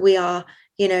that we are,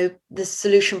 the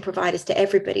solution providers to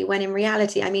everybody, when in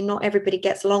reality, I mean, not everybody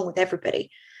gets along with everybody.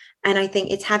 And I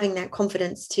think it's having that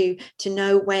confidence to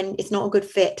know when it's not a good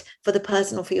fit for the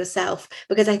person or for yourself.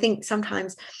 Because I think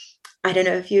sometimes, I don't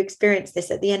know if you experience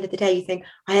this, at the end of the day, you think,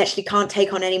 I actually can't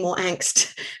take on any more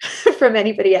angst from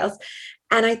anybody else.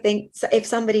 And I think, so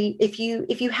if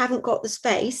you haven't got the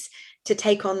space to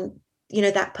take on,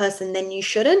 that person, then you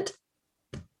shouldn't.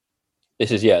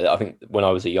 This is, yeah, I think when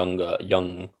I was a young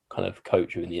kind of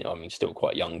coach, I mean, still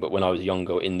quite young, but when I was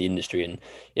younger in the industry and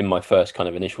in my first kind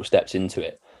of initial steps into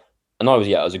it, and I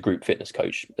was a group fitness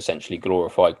coach, essentially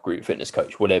glorified group fitness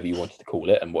coach, whatever you wanted to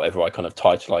call it, and whatever I kind of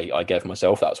title I gave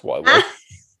myself, that's what I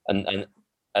was.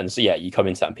 And so, yeah, you come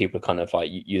into that and people are kind of like,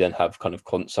 you then have kind of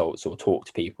consults or talk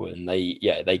to people, and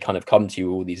they kind of come to you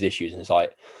with all these issues, and it's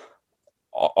like,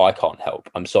 I can't help.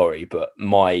 I'm sorry, but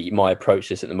my approach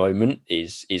to this at the moment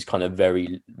is kind of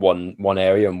very one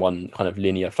area and one kind of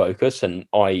linear focus, and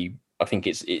I think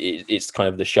it's kind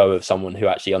of the show of someone who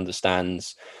actually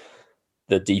understands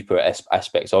the deeper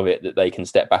aspects of it, that they can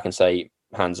step back and say,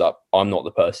 hands up, I'm not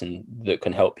the person that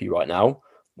can help you right now.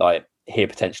 Like, here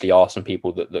potentially are some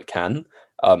people that can.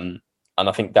 And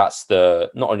I think that's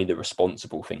not only the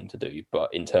responsible thing to do,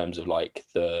 but in terms of like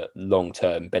the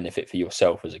long-term benefit for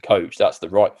yourself as a coach, that's the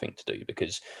right thing to do,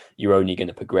 because you're only going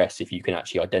to progress if you can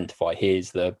actually identify,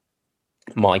 here's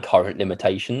my current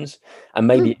limitations. And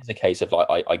maybe it's a case of like,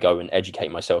 I go and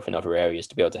educate myself in other areas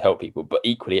to be able to help people, but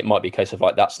equally it might be a case of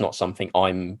like, that's not something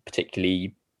I'm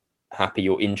particularly happy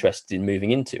or interested in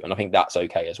moving into, and I think that's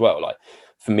okay as well. Like,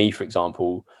 for me, for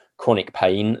example, chronic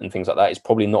pain and things like that is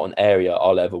probably not an area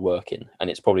I'll ever work in, and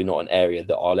it's probably not an area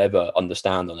that I'll ever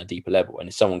understand on a deeper level. And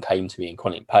if someone came to me in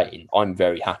chronic pain, I'm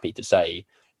very happy to say,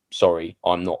 sorry,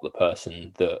 I'm not the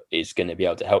person that is going to be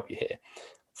able to help you here.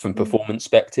 From performance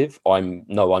perspective, I'm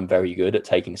very good at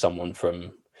taking someone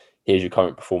from, here's your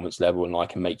current performance level, and I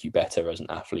can make you better as an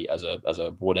athlete, as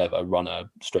a whatever, runner,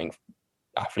 strength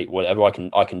athlete, whatever.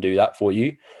 I can do that for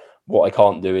you. What I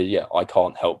can't do is, I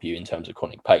can't help you in terms of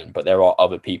chronic pain, but there are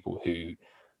other people who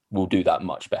will do that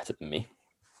much better than me.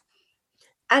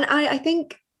 And I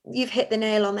think you've hit the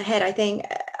nail on the head. I think,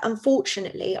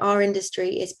 unfortunately, our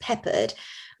industry is peppered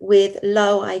with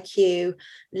low IQ,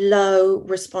 low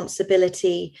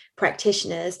responsibility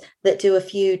practitioners that do a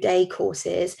few day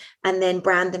courses and then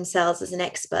brand themselves as an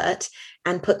expert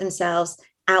and put themselves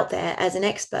out there as an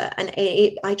expert. And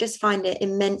I just find it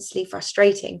immensely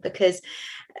frustrating, because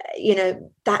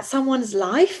that's someone's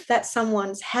life, that's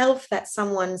someone's health, that's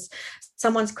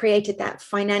someone's created that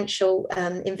financial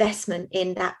investment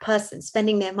in that person,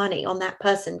 spending their money on that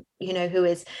person, who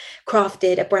has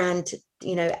crafted a brand,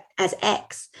 as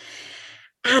X.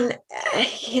 And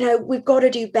we've got to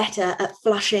do better at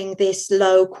flushing this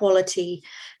low quality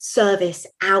service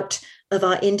out of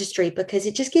our industry, because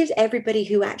it just gives everybody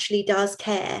who actually does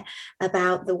care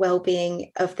about the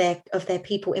well-being of their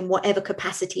people, in whatever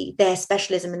capacity their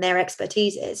specialism and their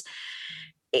expertise is,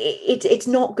 it's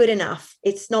not good enough.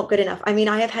 It's not good enough. I mean,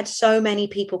 I have had so many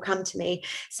people come to me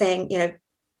saying,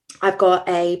 I've got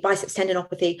a biceps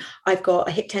tendinopathy, I've got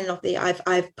a hip tendinopathy,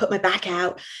 I've put my back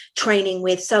out training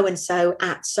with so-and-so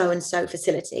at so-and-so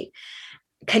facility.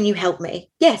 Can you help me?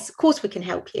 Yes, of course we can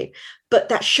help you. But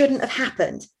that shouldn't have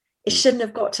happened. It shouldn't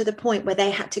have got to the point where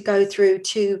they had to go through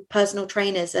 2 personal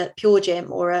trainers at Pure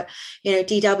Gym or at,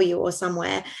 DW or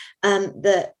somewhere,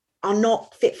 that are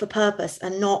not fit for purpose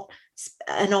and not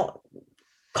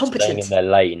competent. Staying in their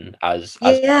lane as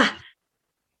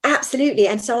Absolutely.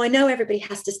 And so I know everybody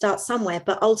has to start somewhere,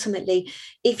 but ultimately,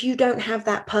 if you don't have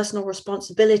that personal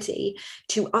responsibility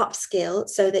to upskill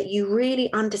so that you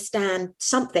really understand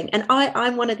something, and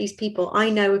I'm one of these people, I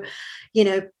know,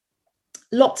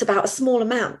 lots about a small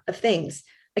amount of things.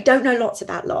 I don't know lots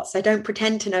about lots. I don't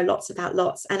pretend to know lots about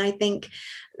lots. And I think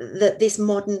that this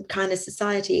modern kind of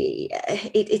society,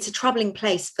 it's a troubling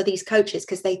place for these coaches,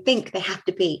 because they think they have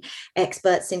to be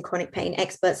experts in chronic pain,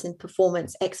 experts in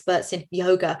performance, experts in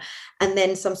yoga, and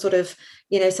then some sort of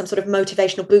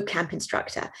motivational boot camp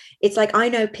instructor. It's like, I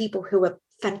know people who are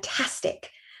fantastic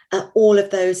all of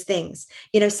those things.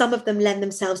 Some of them lend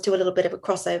themselves to a little bit of a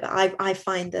crossover. I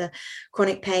find the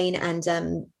chronic pain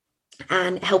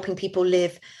and helping people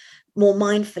live more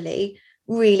mindfully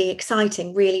really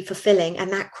exciting, really fulfilling,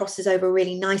 and that crosses over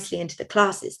really nicely into the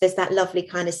classes. There's that lovely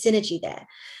kind of synergy there.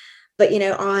 But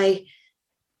I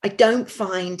don't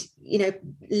find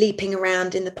leaping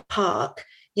around in the park,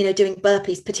 doing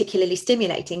burpees particularly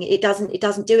stimulating. It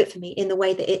doesn't do it for me in the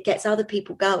way that it gets other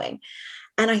people going.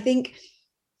 And I think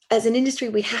as an industry,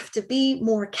 we have to be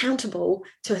more accountable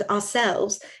to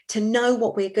ourselves to know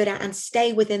what we're good at and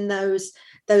stay within those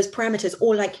parameters,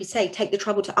 or like you say, take the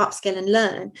trouble to upskill and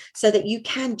learn so that you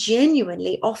can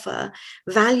genuinely offer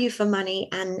value for money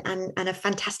and a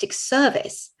fantastic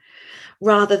service,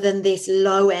 rather than this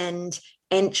low end,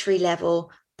 entry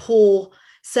level, poor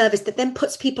service that then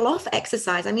puts people off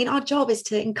exercise. I mean, our job is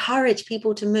to encourage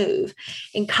people to move,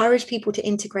 encourage people to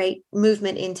integrate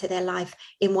movement into their life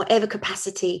in whatever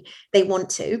capacity they want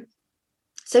to.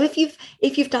 So if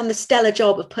you've done the stellar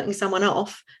job of putting someone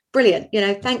off, brilliant,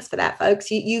 thanks for that,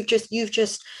 folks. You've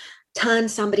just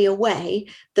turned somebody away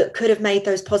that could have made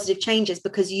those positive changes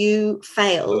because you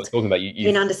failed talking about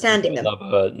in understanding them.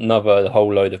 Another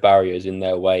whole load of barriers in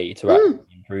their way to actually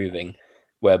improving,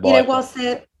 whereby whilst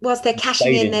they're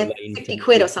cashing in their 50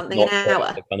 quid or something an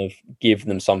hour, to kind of give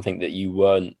them something that you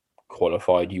weren't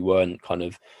qualified, you weren't kind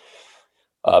of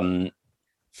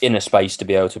in a space to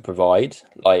be able to provide.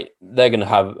 Like, they're going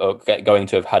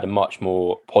to have had a much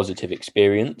more positive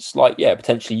experience. Like, yeah,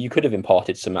 potentially you could have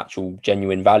imparted some actual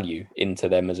genuine value into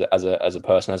them as a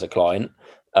person, as a client,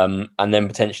 and then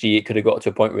potentially it could have got to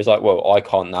a point where it's like, well, I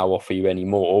can't now offer you any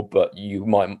more, but you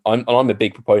might. I'm a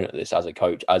big proponent of this as a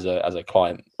coach, as a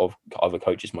client of other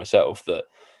coaches myself, that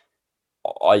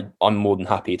I'm more than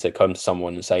happy to come to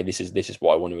someone and say, this is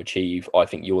what I want to achieve. I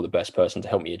think you're the best person to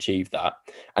help me achieve that.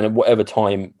 And at whatever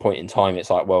point in time, it's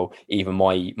like, well, either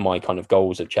my kind of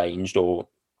goals have changed or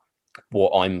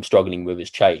what I'm struggling with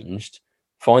has changed.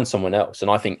 Find someone else.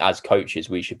 And I think as coaches,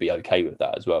 we should be okay with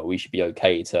that as well. We should be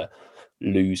okay to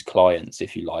lose clients,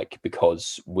 if you like,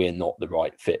 because we're not the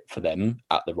right fit for them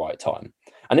at the right time.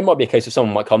 And it might be a case of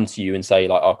someone might come to you and say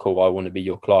like, oh, cool, I want to be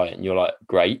your client. And you're like,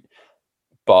 great,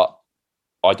 but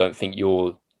I don't think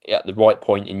you're at the right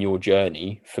point in your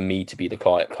journey for me to be the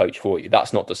client coach for you.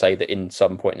 That's not to say that in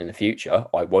some point in the future,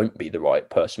 I won't be the right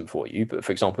person for you. But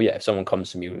for example, yeah, if someone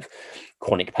comes to me with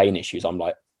chronic pain issues, I'm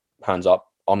like, hands up,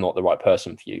 I'm not the right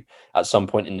person for you. At some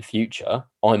point in the future,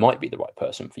 I might be the right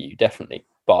person for you, definitely.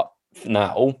 But for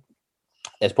now,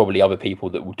 there's probably other people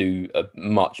that will do a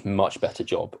much, much better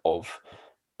job of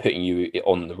putting you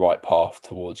on the right path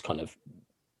towards kind of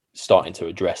starting to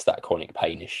address that chronic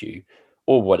pain issue,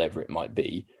 or whatever it might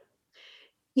be.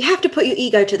 You have to put your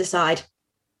ego to the side.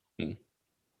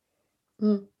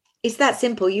 It's that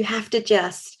simple. You have to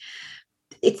just,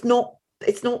 it's not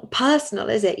personal,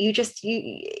 is it? You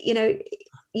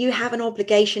have an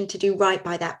obligation to do right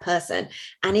by that person.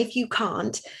 And if you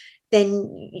can't,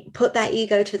 then put that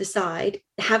ego to the side,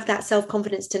 have that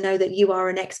self-confidence to know that you are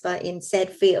an expert in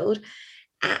said field,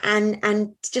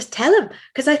 and just tell them,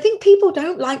 because I think people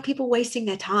don't like people wasting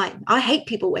their time. I hate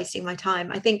people wasting my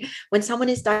time. I think when someone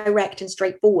is direct and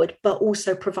straightforward, but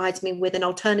also provides me with an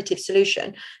alternative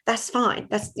solution, that's fine.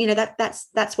 That's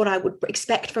what I would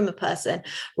expect from a person,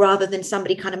 rather than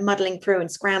somebody kind of muddling through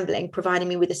and scrambling, providing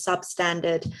me with a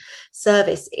substandard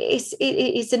service.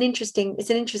 It's an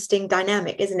interesting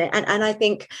dynamic, isn't it? And I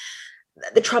think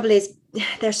the trouble is,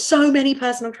 there's so many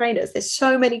personal trainers, there's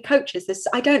so many coaches,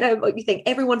 I don't know what you think,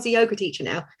 everyone's a yoga teacher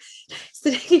now.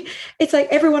 So it's like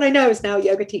everyone I know is now a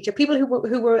yoga teacher. People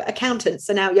who were accountants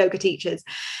are now yoga teachers,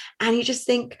 and you just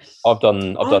think, I've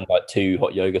done like 2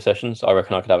 hot yoga sessions. I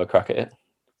reckon I could have a crack at it.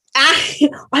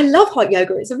 I love hot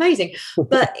yoga, it's amazing,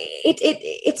 but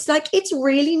it's like, it's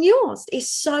really nuanced, it's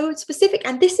so specific.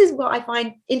 And this is what I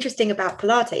find interesting about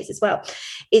Pilates as well,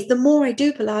 is the more I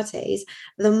do Pilates,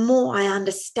 the more I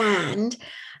understand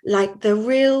like the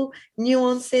real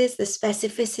nuances, the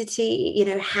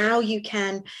specificity, how you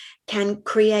can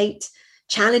create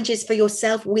challenges for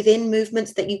yourself within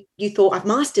movements that you thought, I've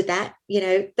mastered that,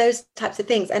 those types of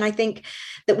things. And I think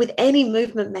that with any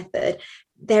movement method,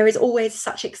 there is always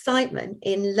such excitement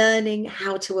in learning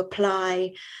how to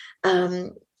apply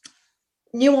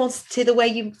nuance to the way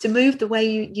you move, the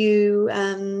way you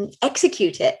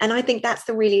execute it. And I think that's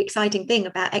the really exciting thing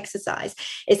about exercise,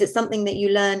 is it's something that you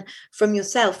learn from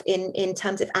yourself in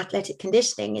terms of athletic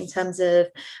conditioning, in terms of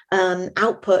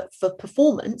output for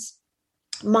performance,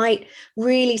 might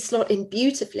really slot in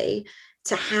beautifully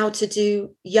to how to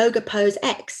do yoga pose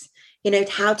X,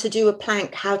 how to do a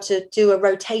plank, how to do a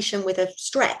rotation with a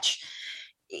stretch.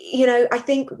 I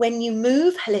think when you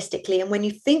move holistically and when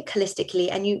you think holistically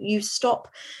and you stop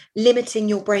limiting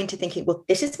your brain to thinking, well,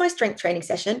 this is my strength training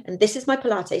session and this is my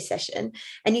Pilates session,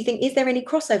 and you think, is there any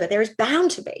crossover? There is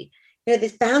bound to be.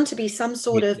 There's bound to be some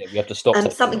sort of we have to stop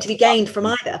something to be gained from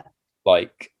either.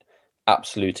 Like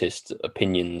absolutist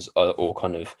opinions or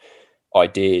kind of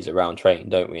ideas around training,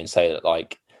 don't we? And say that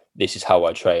like, this is how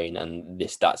I train and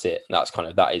that's it.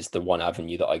 And that is the one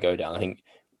avenue that I go down. I think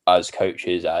as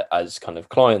coaches, as kind of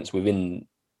clients within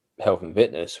health and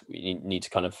fitness, we need to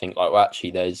kind of think like, well,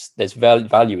 actually there's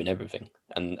value in everything,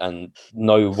 and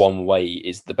no one way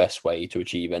is the best way to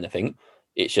achieve anything.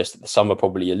 It's just some are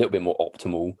probably a little bit more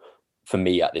optimal for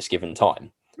me at this given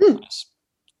time.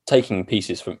 Taking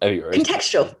pieces from everywhere,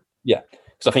 contextual. Yeah,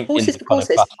 because I think in the kind of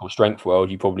classical strength world,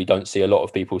 you probably don't see a lot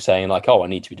of people saying like, oh, I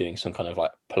need to be doing some kind of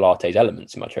like Pilates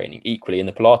elements in my training. Equally, in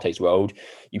the Pilates world,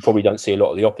 you probably don't see a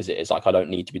lot of the opposite. It's like, I don't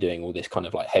need to be doing all this kind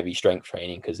of like heavy strength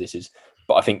training because this is.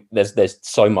 But I think there's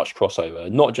so much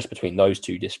crossover, not just between those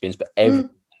two disciplines, but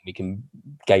we can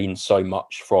gain so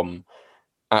much from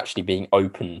actually being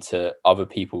open to other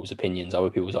people's opinions, other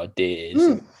people's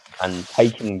ideas, and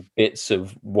taking bits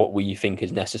of what we think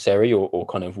is necessary or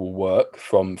kind of will work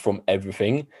from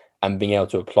everything, and being able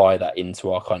to apply that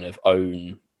into our kind of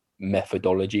own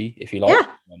methodology, if you like.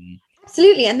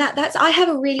 Absolutely. And that's I have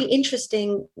a really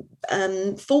interesting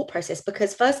thought process,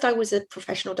 because first I was a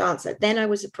professional dancer, then I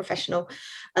was a professional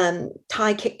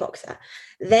Thai kickboxer,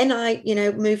 then I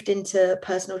moved into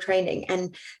personal training,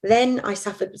 and then I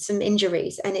suffered some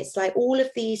injuries. And it's like all of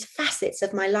these facets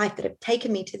of my life that have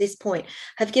taken me to this point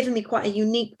have given me quite a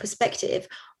unique perspective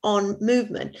on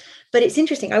movement. But it's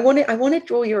interesting. I want to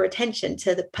draw your attention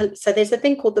to so there's a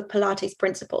thing called the Pilates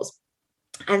principles.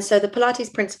 And so the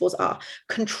Pilates principles are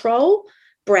control,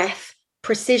 breath,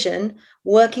 precision,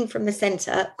 working from the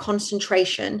center,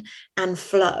 concentration, and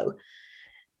flow.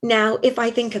 Now, if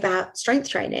I think about strength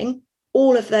training,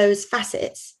 all of those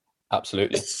facets,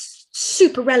 absolutely,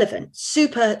 super relevant,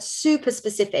 super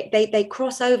specific. They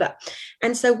cross over.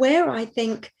 And so where I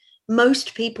think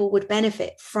most people would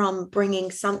benefit from bringing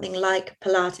something like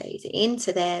Pilates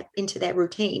into their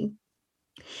routine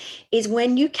is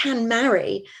when you can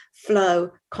marry flow,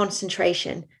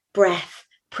 concentration, breath,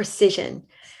 precision,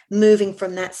 moving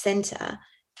from that center.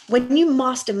 When you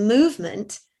master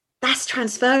movement, that's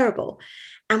transferable.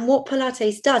 And what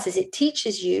Pilates does is it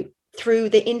teaches you through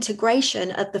the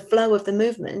integration of the flow of the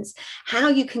movements, how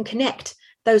you can connect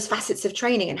those facets of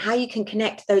training and how you can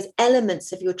connect those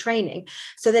elements of your training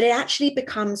so that it actually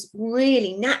becomes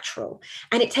really natural.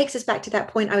 And it takes us back to that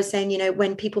point I was saying,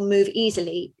 when people move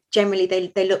easily, generally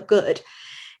they look good.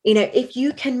 If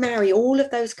you can marry all of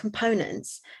those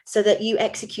components so that you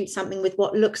execute something with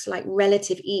what looks like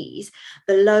relative ease,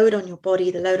 the load on your body,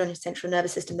 the load on your central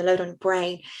nervous system, the load on your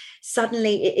brain,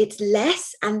 suddenly it's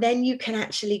less. And then you can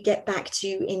actually get back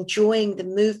to enjoying the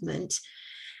movement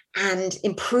and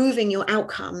improving your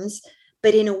outcomes,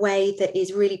 but in a way that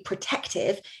is really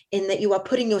protective, in that you are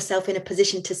putting yourself in a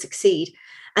position to succeed.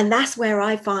 And that's where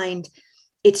I find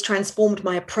it's transformed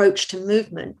my approach to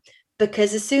movement.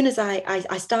 Because as soon as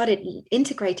I started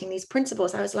integrating these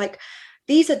principles, I was like,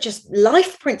 these are just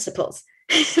life principles.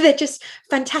 They're just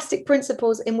fantastic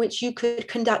principles in which you could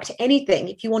conduct anything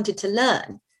if you wanted to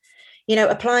learn.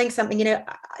 Applying something,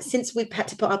 since we've had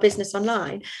to put our business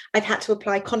online, I've had to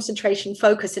apply concentration,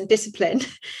 focus, and discipline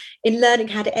in learning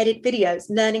how to edit videos,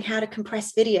 learning how to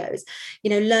compress videos,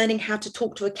 learning how to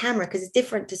talk to a camera, because it's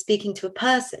different to speaking to a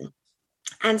person.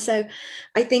 And so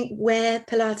I think where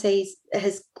Pilates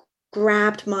has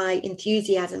grabbed my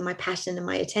enthusiasm, my passion, and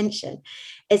my attention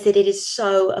is that it is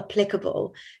so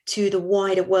applicable to the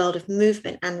wider world of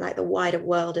movement and like the wider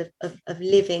world of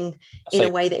living in a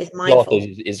way that is mindful.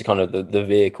 Is kind of the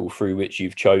vehicle through which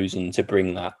you've chosen to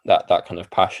bring that kind of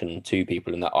passion to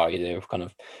people, and that idea of kind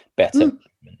of better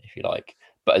movement, if you like.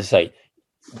 But as I say,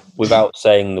 without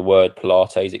saying the word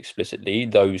Pilates explicitly,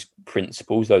 those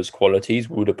principles, those qualities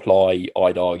would apply,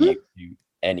 I'd argue, to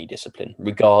any discipline,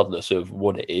 regardless of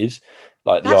what it is.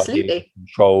 Like the idea of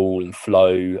control and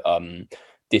flow,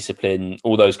 discipline,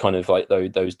 all those kind of like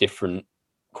those different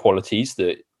qualities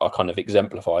that are kind of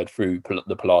exemplified through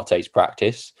the Pilates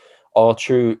practice are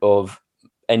true of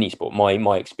any sport.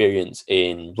 My experience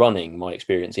in running, my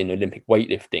experience in Olympic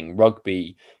weightlifting,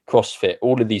 rugby, CrossFit,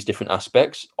 all of these different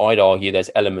aspects, I'd argue there's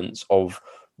elements of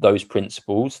those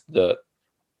principles that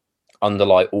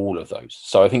underlie all of those.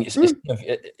 So I think it's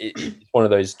one of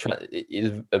those, it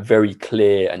is a very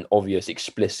clear and obvious,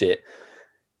 explicit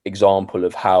example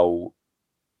of how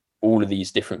all of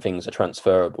these different things are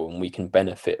transferable, and we can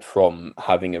benefit from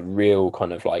having a real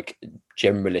kind of like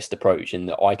generalist approach in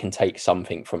that I can take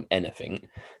something from anything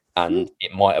and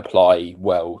it might apply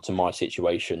well to my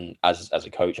situation as a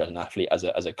coach, as an athlete, as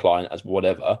a client, as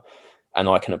whatever, and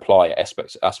I can apply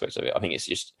aspects of it. I think it's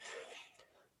just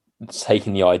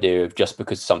taking the idea of just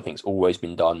because something's always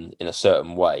been done in a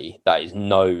certain way, that is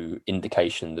no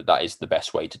indication that that is the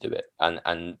best way to do it.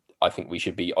 And I think we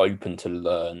should be open to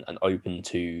learn and open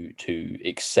to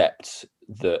accept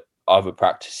that other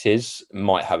practices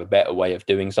might have a better way of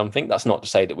doing something. That's not to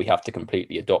say that we have to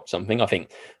completely adopt something. I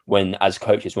think as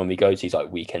coaches, when we go to these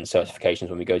like weekend certifications,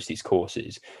 when we go to these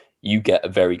courses, you get a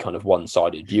very kind of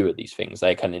one-sided view of these things.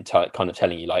 They kind of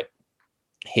telling you like,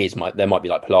 there might be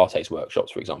like Pilates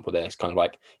workshops, for example. There's kind of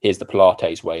like, here's the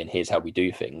Pilates way and here's how we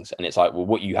do things. And it's like, well,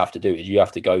 what you have to do is you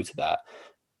have to go to that,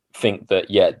 think that,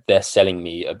 yeah, they're selling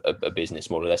me a business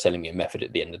model, they're selling me a method.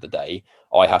 At the end of the day,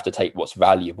 I have to take what's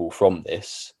valuable from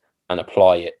this and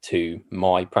apply it to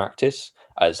my practice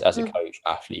as a coach,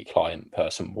 athlete, client,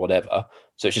 person, whatever.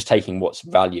 So it's just taking what's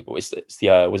valuable. It's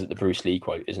the was it the Bruce Lee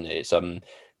quote, isn't it? It's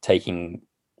taking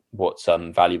what's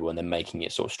valuable and then making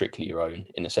it sort of strictly your own,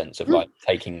 in a sense of like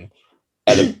taking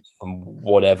elements from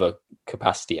whatever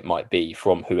capacity it might be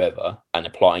from whoever and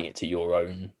applying it to your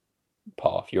own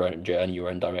path, your own journey, your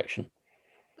own direction.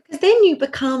 Because then you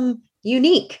become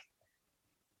unique.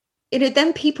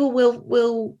 Then people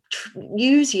will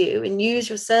use you and use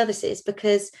your services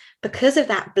because of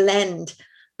that blend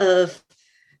of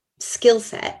skill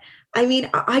set. I mean,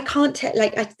 I can't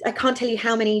tell you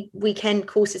how many weekend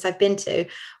courses I've been to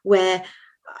where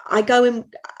I go in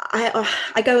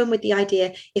with the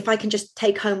idea, if I can just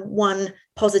take home one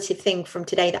positive thing from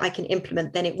today that I can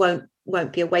implement, then it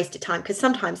won't be a waste of time. Because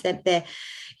sometimes they're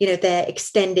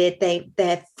extended,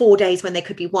 they're 4 days when they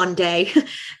could be 1 day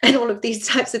and all of these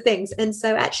types of things. And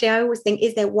so actually I always think,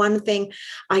 is there one thing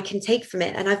I can take from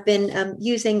it? And I've been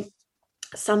using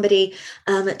somebody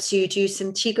to do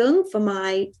some qigong for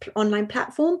my online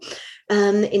platform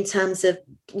in terms of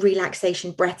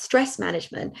relaxation, breath, stress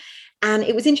management. And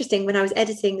it was interesting when I was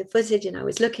editing the footage and I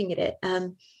was looking at it.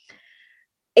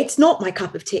 It's not my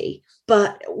cup of tea,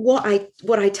 but what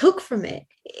I took from it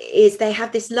is they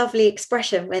have this lovely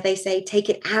expression where they say, take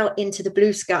it out into the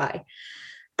blue sky.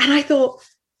 And I thought,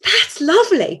 that's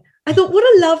lovely. I thought, what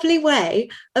a lovely way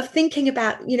of thinking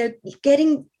about,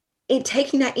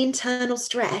 taking that internal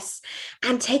stress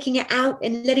and taking it out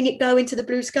and letting it go into the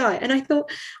blue sky. And I thought,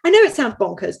 I know it sounds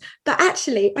bonkers, but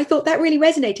actually I thought that really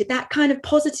resonated, that kind of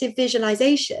positive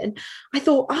visualization. I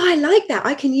thought, I like that.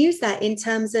 I can use that in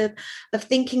terms of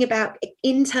thinking about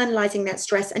internalizing that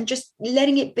stress and just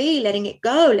letting it be, letting it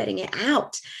go, letting it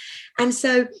out. And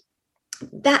so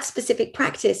that specific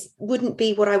practice wouldn't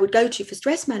be what I would go to for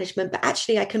stress management, but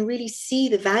actually I can really see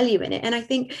the value in it. And I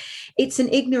think it's an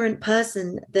ignorant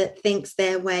person that thinks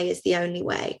their way is the only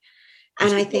way.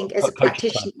 And I think as a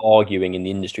practitioner, kind of arguing in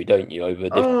the industry, don't you, over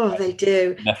different they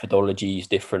do methodologies,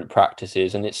 different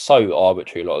practices, and it's so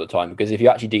arbitrary a lot of the time, because if you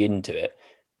actually dig into it,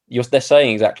 they're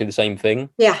saying exactly the same thing.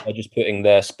 Yeah, they're just putting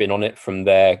their spin on it from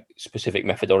their specific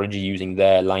methodology, using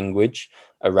their language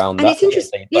around and that. It's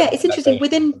interesting. Yeah, it's interesting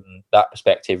within that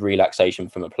perspective, relaxation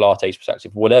from a Pilates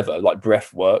perspective, whatever, like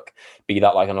breath work, be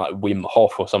that like Wim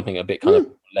Hof or something a bit kind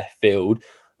of left field.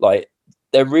 Like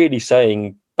they're really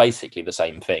saying basically the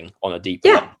same thing on a deeper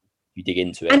level. You dig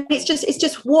into it, and it's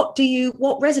just what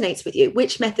resonates with you,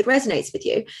 which method resonates with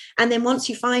you, and then once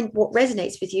you find what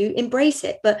resonates with you, embrace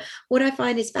it. But what I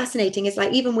find is fascinating is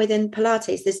like even within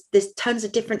Pilates, there's tons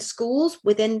of different schools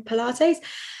within Pilates,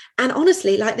 and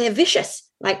honestly, like they're vicious,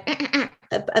 like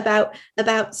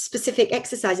about specific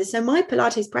exercises. So my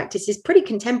Pilates practice is pretty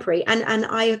contemporary, and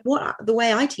the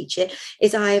way I teach it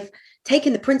is I've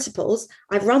taken the principles,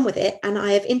 I've run with it, and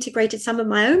I have integrated some of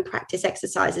my own practice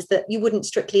exercises that you wouldn't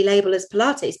strictly label as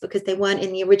Pilates because they weren't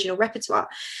in the original repertoire.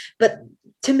 But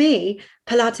to me,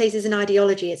 Pilates is an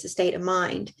ideology, it's a state of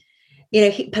mind.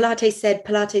 Pilates said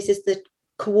Pilates is the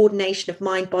coordination of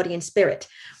mind, body, and spirit.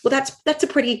 Well, that's a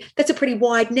pretty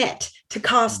wide net to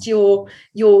cast your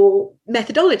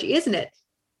methodology, isn't it?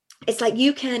 It's like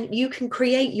you can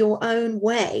create your own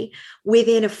way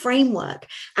within a framework.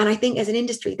 And I think as an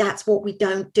industry, that's what we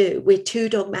don't do. We're too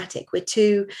dogmatic. We're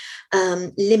too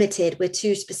limited. We're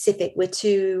too specific. We're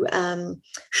too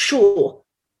sure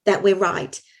that we're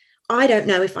right. I don't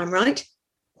know if I'm right.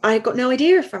 I've got no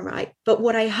idea if I'm right. But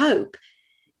what I hope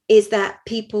is that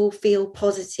people feel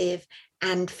positive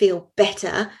and feel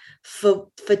better for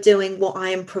doing what I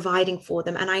am providing for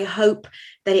them. And I hope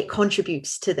that it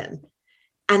contributes to them.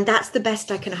 And that's the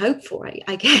best I can hope for,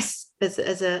 I guess, as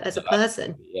a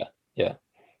person. Yeah.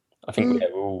 I think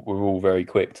we're all very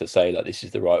quick to say that this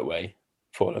is the right way,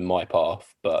 follow my path.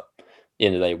 But the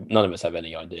end of the day, none of us have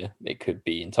any idea. It could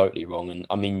be totally wrong. And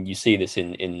I mean, you see this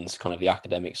in kind of the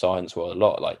academic science world a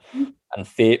lot, like, and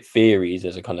theories,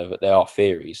 there are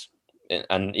theories.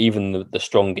 And even the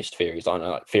strongest theories, I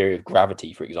know, like theory of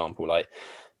gravity, for example, like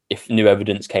if new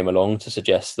evidence came along to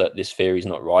suggest that this theory is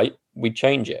not right, we'd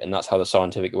change it. And that's how the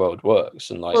scientific world works.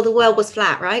 And like, well, the world was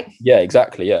flat, right? yeah,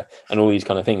 exactly. Yeah. And all these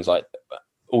kind of things, like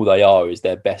all they are is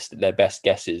their best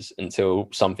guesses until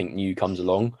something new comes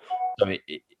along. So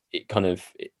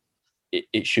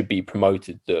it should be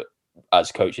promoted that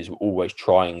as coaches, we're always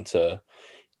trying to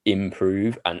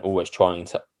improve and always trying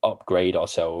to upgrade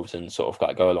ourselves and sort of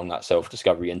like go along that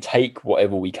self-discovery and take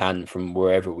whatever we can from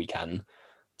wherever we can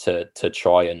to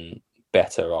try and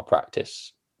better our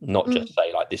practice, not just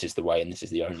say like this is the way and this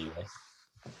is the only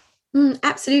way.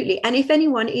 Absolutely. And if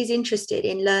anyone is interested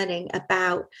in learning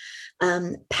about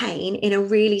pain in a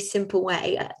really simple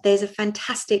way, there's a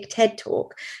fantastic TED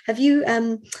talk. Have you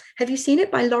seen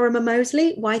it, by Lorimer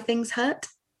Moseley, Why Things Hurt?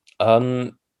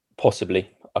 Possibly.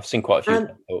 I've seen quite a few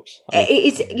talks.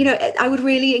 It's, you know, I would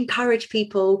really encourage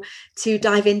people to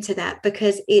dive into that,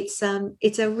 because he's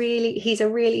a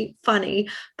really funny,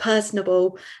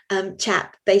 personable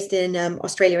chap based in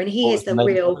Australia, and he is the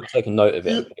real. I'll take a note of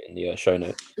it in the show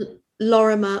notes.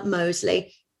 Lorimer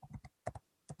Moseley.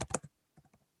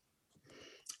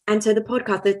 And so the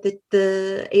podcast,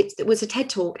 it was a TED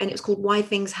talk, and it was called Why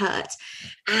Things Hurt,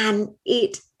 and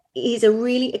it is a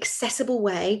really accessible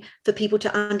way for people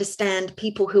to understand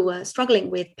people who are struggling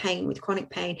with pain, with chronic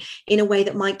pain, in a way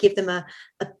that might give them a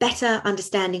better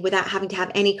understanding without having to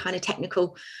have any kind of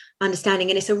technical understanding.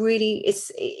 And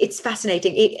it's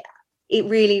fascinating. It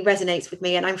really resonates with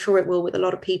me, and I'm sure it will with a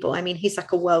lot of people. I mean, he's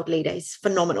like a world leader. He's a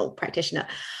phenomenal practitioner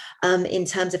in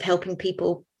terms of helping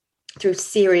people through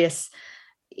serious,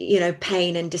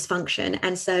 pain and dysfunction.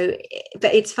 And so,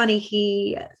 but it's funny,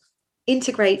 he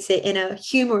integrates it in a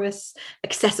humorous,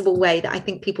 accessible way that I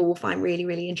think people will find really,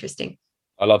 really interesting.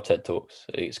 I love TED Talks.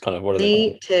 It's kind of one of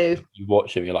Me too. You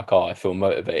watch them, you're like, oh, I feel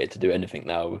motivated to do anything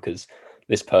now, because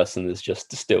this person has just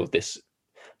distilled this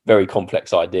very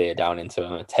complex idea down into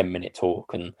a 10-minute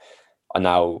talk, and I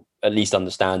now at least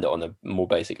understand it on a more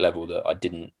basic level that I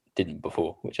didn't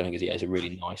before, which I think is a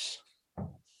really nice,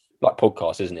 like,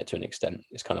 podcast, isn't it? To an extent,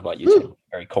 it's kind of like you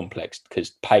very complex,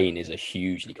 because pain is a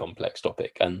hugely complex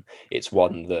topic, and it's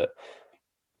one that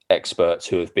experts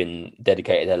who have been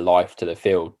dedicated their life to the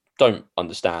field don't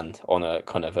understand on a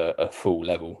kind of a full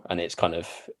level. And it's kind of,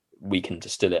 we can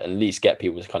distill it and at least get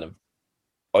people to kind of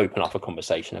open up a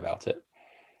conversation about it.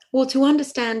 Well, to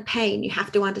understand pain, you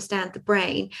have to understand the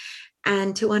brain.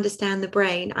 And to understand the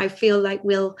brain, I feel like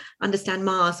we'll understand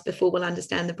Mars before we'll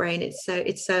understand the brain.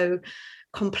 It's so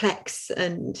complex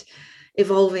and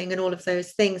evolving and all of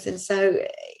those things. And so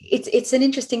it's an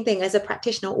interesting thing. As a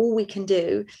practitioner, all we can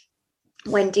do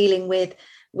when dealing with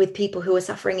people who are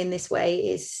suffering in this way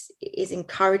is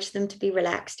encourage them to be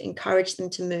relaxed, encourage them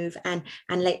to move, and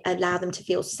allow them to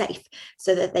feel safe,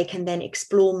 so that they can then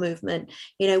explore movement,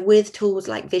 with tools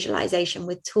like visualization,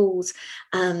 with tools,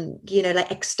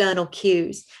 like external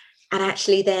cues. And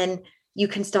actually then you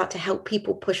can start to help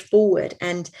people push forward.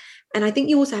 And I think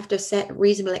you also have to set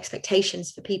reasonable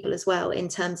expectations for people as well, in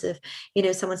terms of,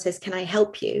 someone says, can I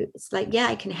help you? It's like, yeah,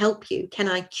 I can help you. Can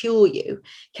I cure you?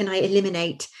 Can I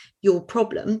eliminate your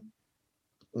problem?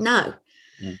 No.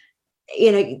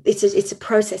 It's a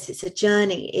process. It's a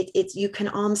journey. You can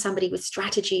arm somebody with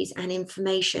strategies and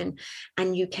information,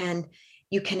 and you can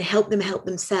help them help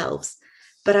themselves.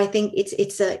 But I think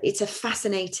it's a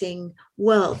fascinating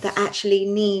world that actually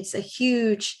needs a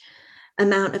huge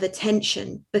amount of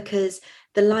attention, because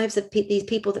the lives of these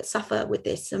people that suffer with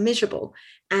this are miserable.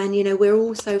 And we're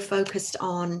also focused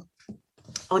on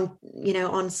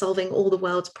solving all the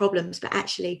world's problems, but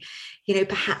actually,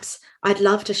 perhaps I'd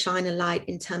love to shine a light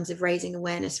in terms of raising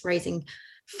awareness, raising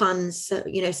funds, so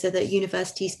that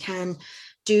universities can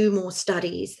do more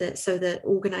studies, so that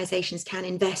organizations can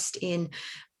invest in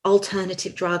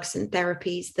alternative drugs and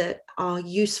therapies that are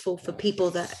useful for people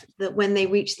that when they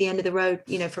reach the end of the road,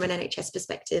 from an NHS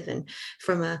perspective, and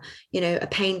from a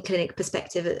pain clinic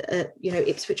perspective at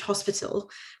Ipswich Hospital,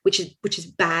 which is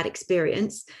bad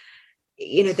experience,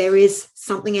 there is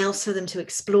something else for them to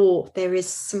explore. There is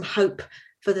some hope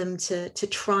for them to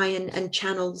try and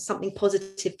channel something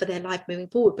positive for their life moving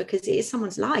forward, because it is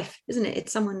someone's life, isn't it?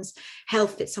 It's someone's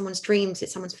health, it's someone's dreams,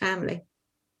 it's someone's family.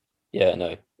 Yeah,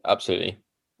 no, absolutely.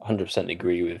 100%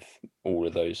 agree with all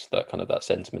of those, that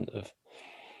sentiment of,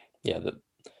 that at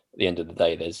the end of the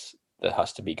day, there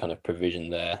has to be kind of provision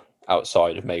there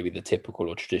outside of maybe the typical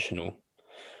or traditional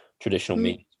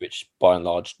means, which by and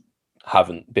large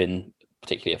haven't been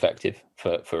particularly effective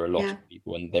for a lot Yeah. of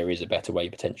people, and there is a better way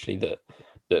potentially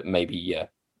that maybe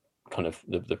kind of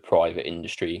the private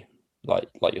industry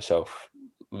like yourself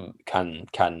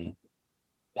can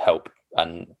help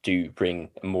and do bring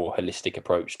a more holistic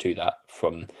approach to that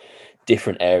from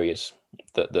different areas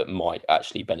that might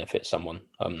actually benefit someone.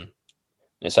 And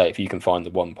say if you can find the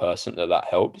one person that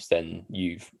helps, then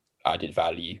you've added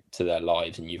value to their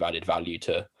lives and you've added value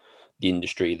to the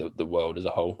industry, the world as a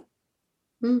whole.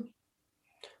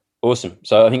 Awesome.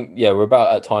 So I think we're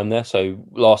about at time there. So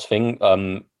last thing,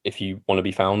 if you want to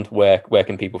be found, where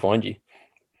can people find you?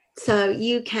 So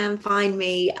you can find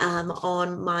me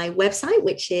on my website,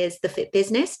 which is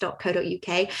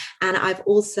thefitbusiness.co.uk. And I've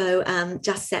also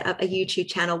just set up a YouTube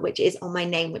channel, which is on my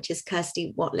name, which is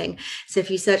Kirsty Watling. So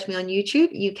if you search me on YouTube,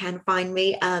 you can find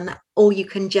me, or you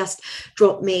can just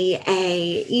drop me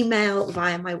an email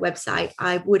via my website.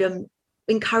 I would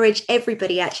encourage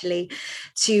everybody actually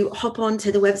to hop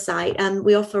onto the website.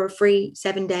 We offer a free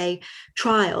 7-day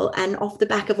trial, and off the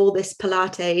back of all this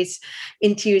Pilates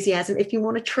enthusiasm, if you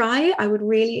want to try it, I would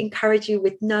really encourage you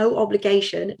with no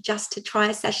obligation just to try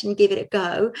a session, give it a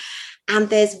go. And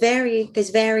there's varying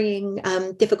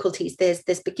difficulties. There's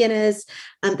beginners,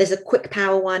 there's a quick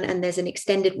power one, and there's an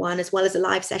extended one, as well as a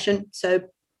live session. So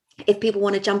if people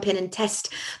want to jump in and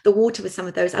test the water with some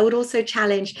of those, I would also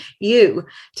challenge you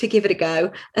to give it a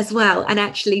go as well, and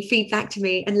actually feed back to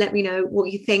me and let me know what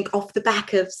you think off the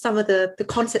back of some of the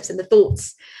concepts and the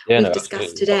thoughts we've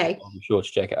discussed today. I'm sure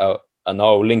to check it out, and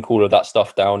I'll link all of that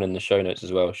stuff down in the show notes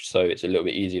as well, so it's a little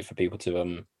bit easier for people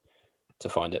to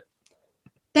find it.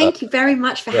 Thank you very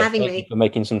much for having me. Thank you for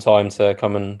making some time to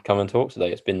come and talk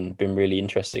today. It's been really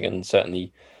interesting, and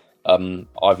certainly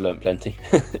I've learned plenty.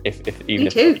 Me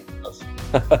too.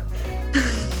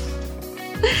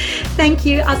 Thank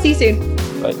you. I'll see you soon.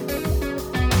 Bye.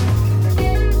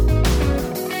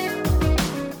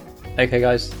 Okay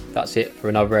guys, that's it for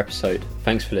another episode.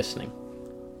 Thanks for listening.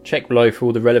 Check below for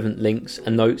all the relevant links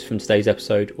and notes from today's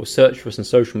episode, or search for us on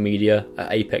social media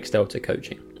at Apex Delta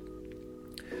Coaching.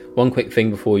 One quick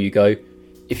thing before you go: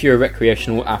 if you're a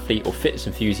recreational athlete or fitness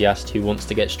enthusiast who wants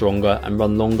to get stronger and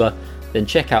run longer, then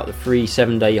check out the free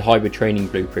 7-day hybrid training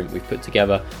blueprint we've put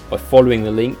together by following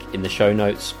the link in the show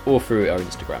notes or through our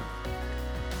Instagram.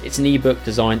 It's an ebook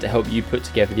designed to help you put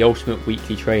together the ultimate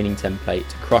weekly training template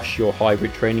to crush your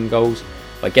hybrid training goals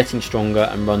by getting stronger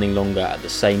and running longer at the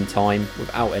same time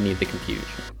without any of the confusion.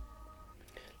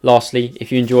 Lastly,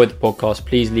 if you enjoyed the podcast,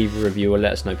 please leave a review or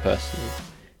let us know personally.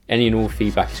 Any and all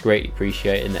feedback is greatly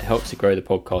appreciated, and it helps to grow the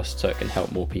podcast so it can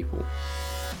help more people.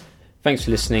 Thanks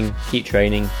for listening, keep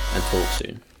training, and talk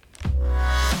soon.